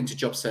yourself into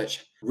job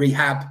search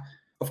rehab.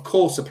 Of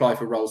course, apply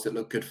for roles that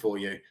look good for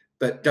you,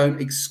 but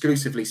don't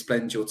exclusively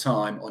spend your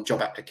time on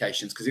job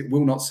applications, because it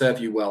will not serve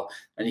you well.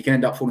 And you can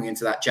end up falling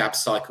into that jab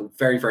cycle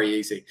very, very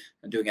easy,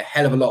 and doing a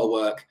hell of a lot of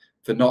work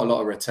for not a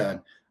lot of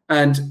return.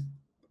 And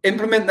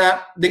implement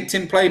that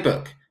LinkedIn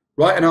playbook.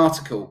 Write an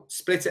article,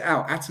 split it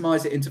out,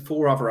 atomize it into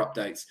 4 other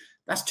updates.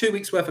 That's 2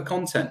 weeks worth of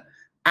content.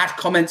 Add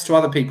comments to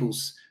other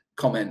people's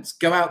comments.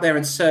 Go out there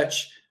and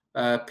search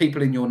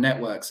people in your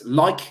networks.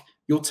 Like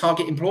your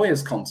target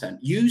employers' content.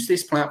 Use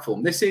this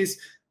platform. This is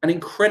an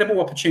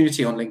incredible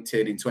opportunity on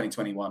LinkedIn in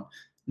 2021.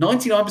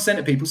 99%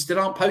 of people still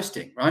aren't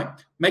posting, right?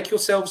 Make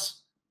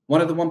yourselves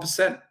one of the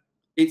 1%.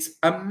 It's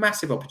a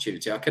massive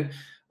opportunity. I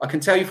can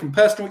tell you from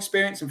personal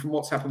experience and from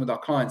what's happened with our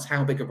clients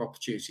how big of an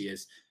opportunity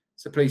is.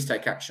 So please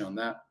take action on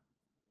that.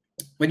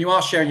 When you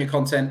are sharing your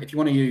content, if you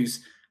want to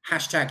use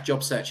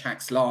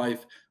 #JobSearchHacksLive,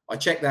 I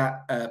check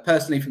that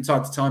personally from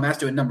time to time, as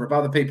do a number of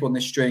other people on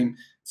this stream.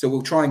 So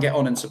we'll try and get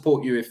on and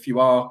support you if you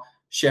are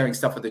sharing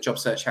stuff with the Job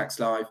Search Hacks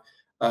Live.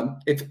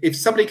 If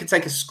somebody could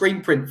take a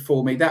screen print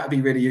for me, that would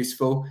be really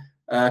useful,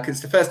 because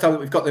it's the first time that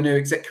we've got the new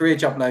Exec Career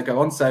Jump logo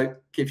on. So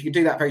if you could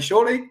do that very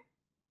shortly,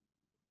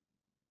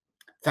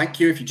 Thank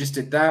you if you just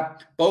did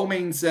that. By all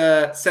means,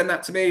 send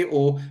that to me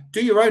or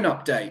do your own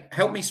update.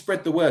 Help me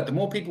spread the word. The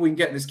more people we can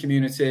get in this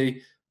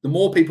community, the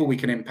more people we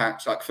can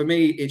impact. Like for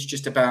me, it's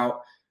just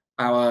about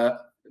our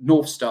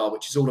North Star,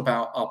 which is all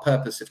about our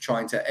purpose of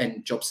trying to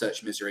end job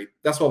search misery.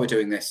 That's why we're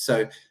doing this.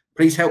 So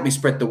please help me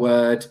spread the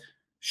word.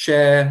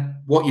 Share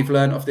what you've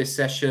learned of this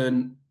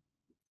session.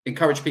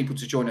 Encourage people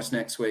to join us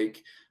next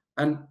week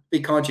and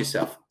be kind to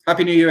yourself.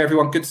 Happy New Year,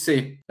 everyone. Good to see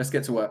you. Let's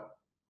get to work.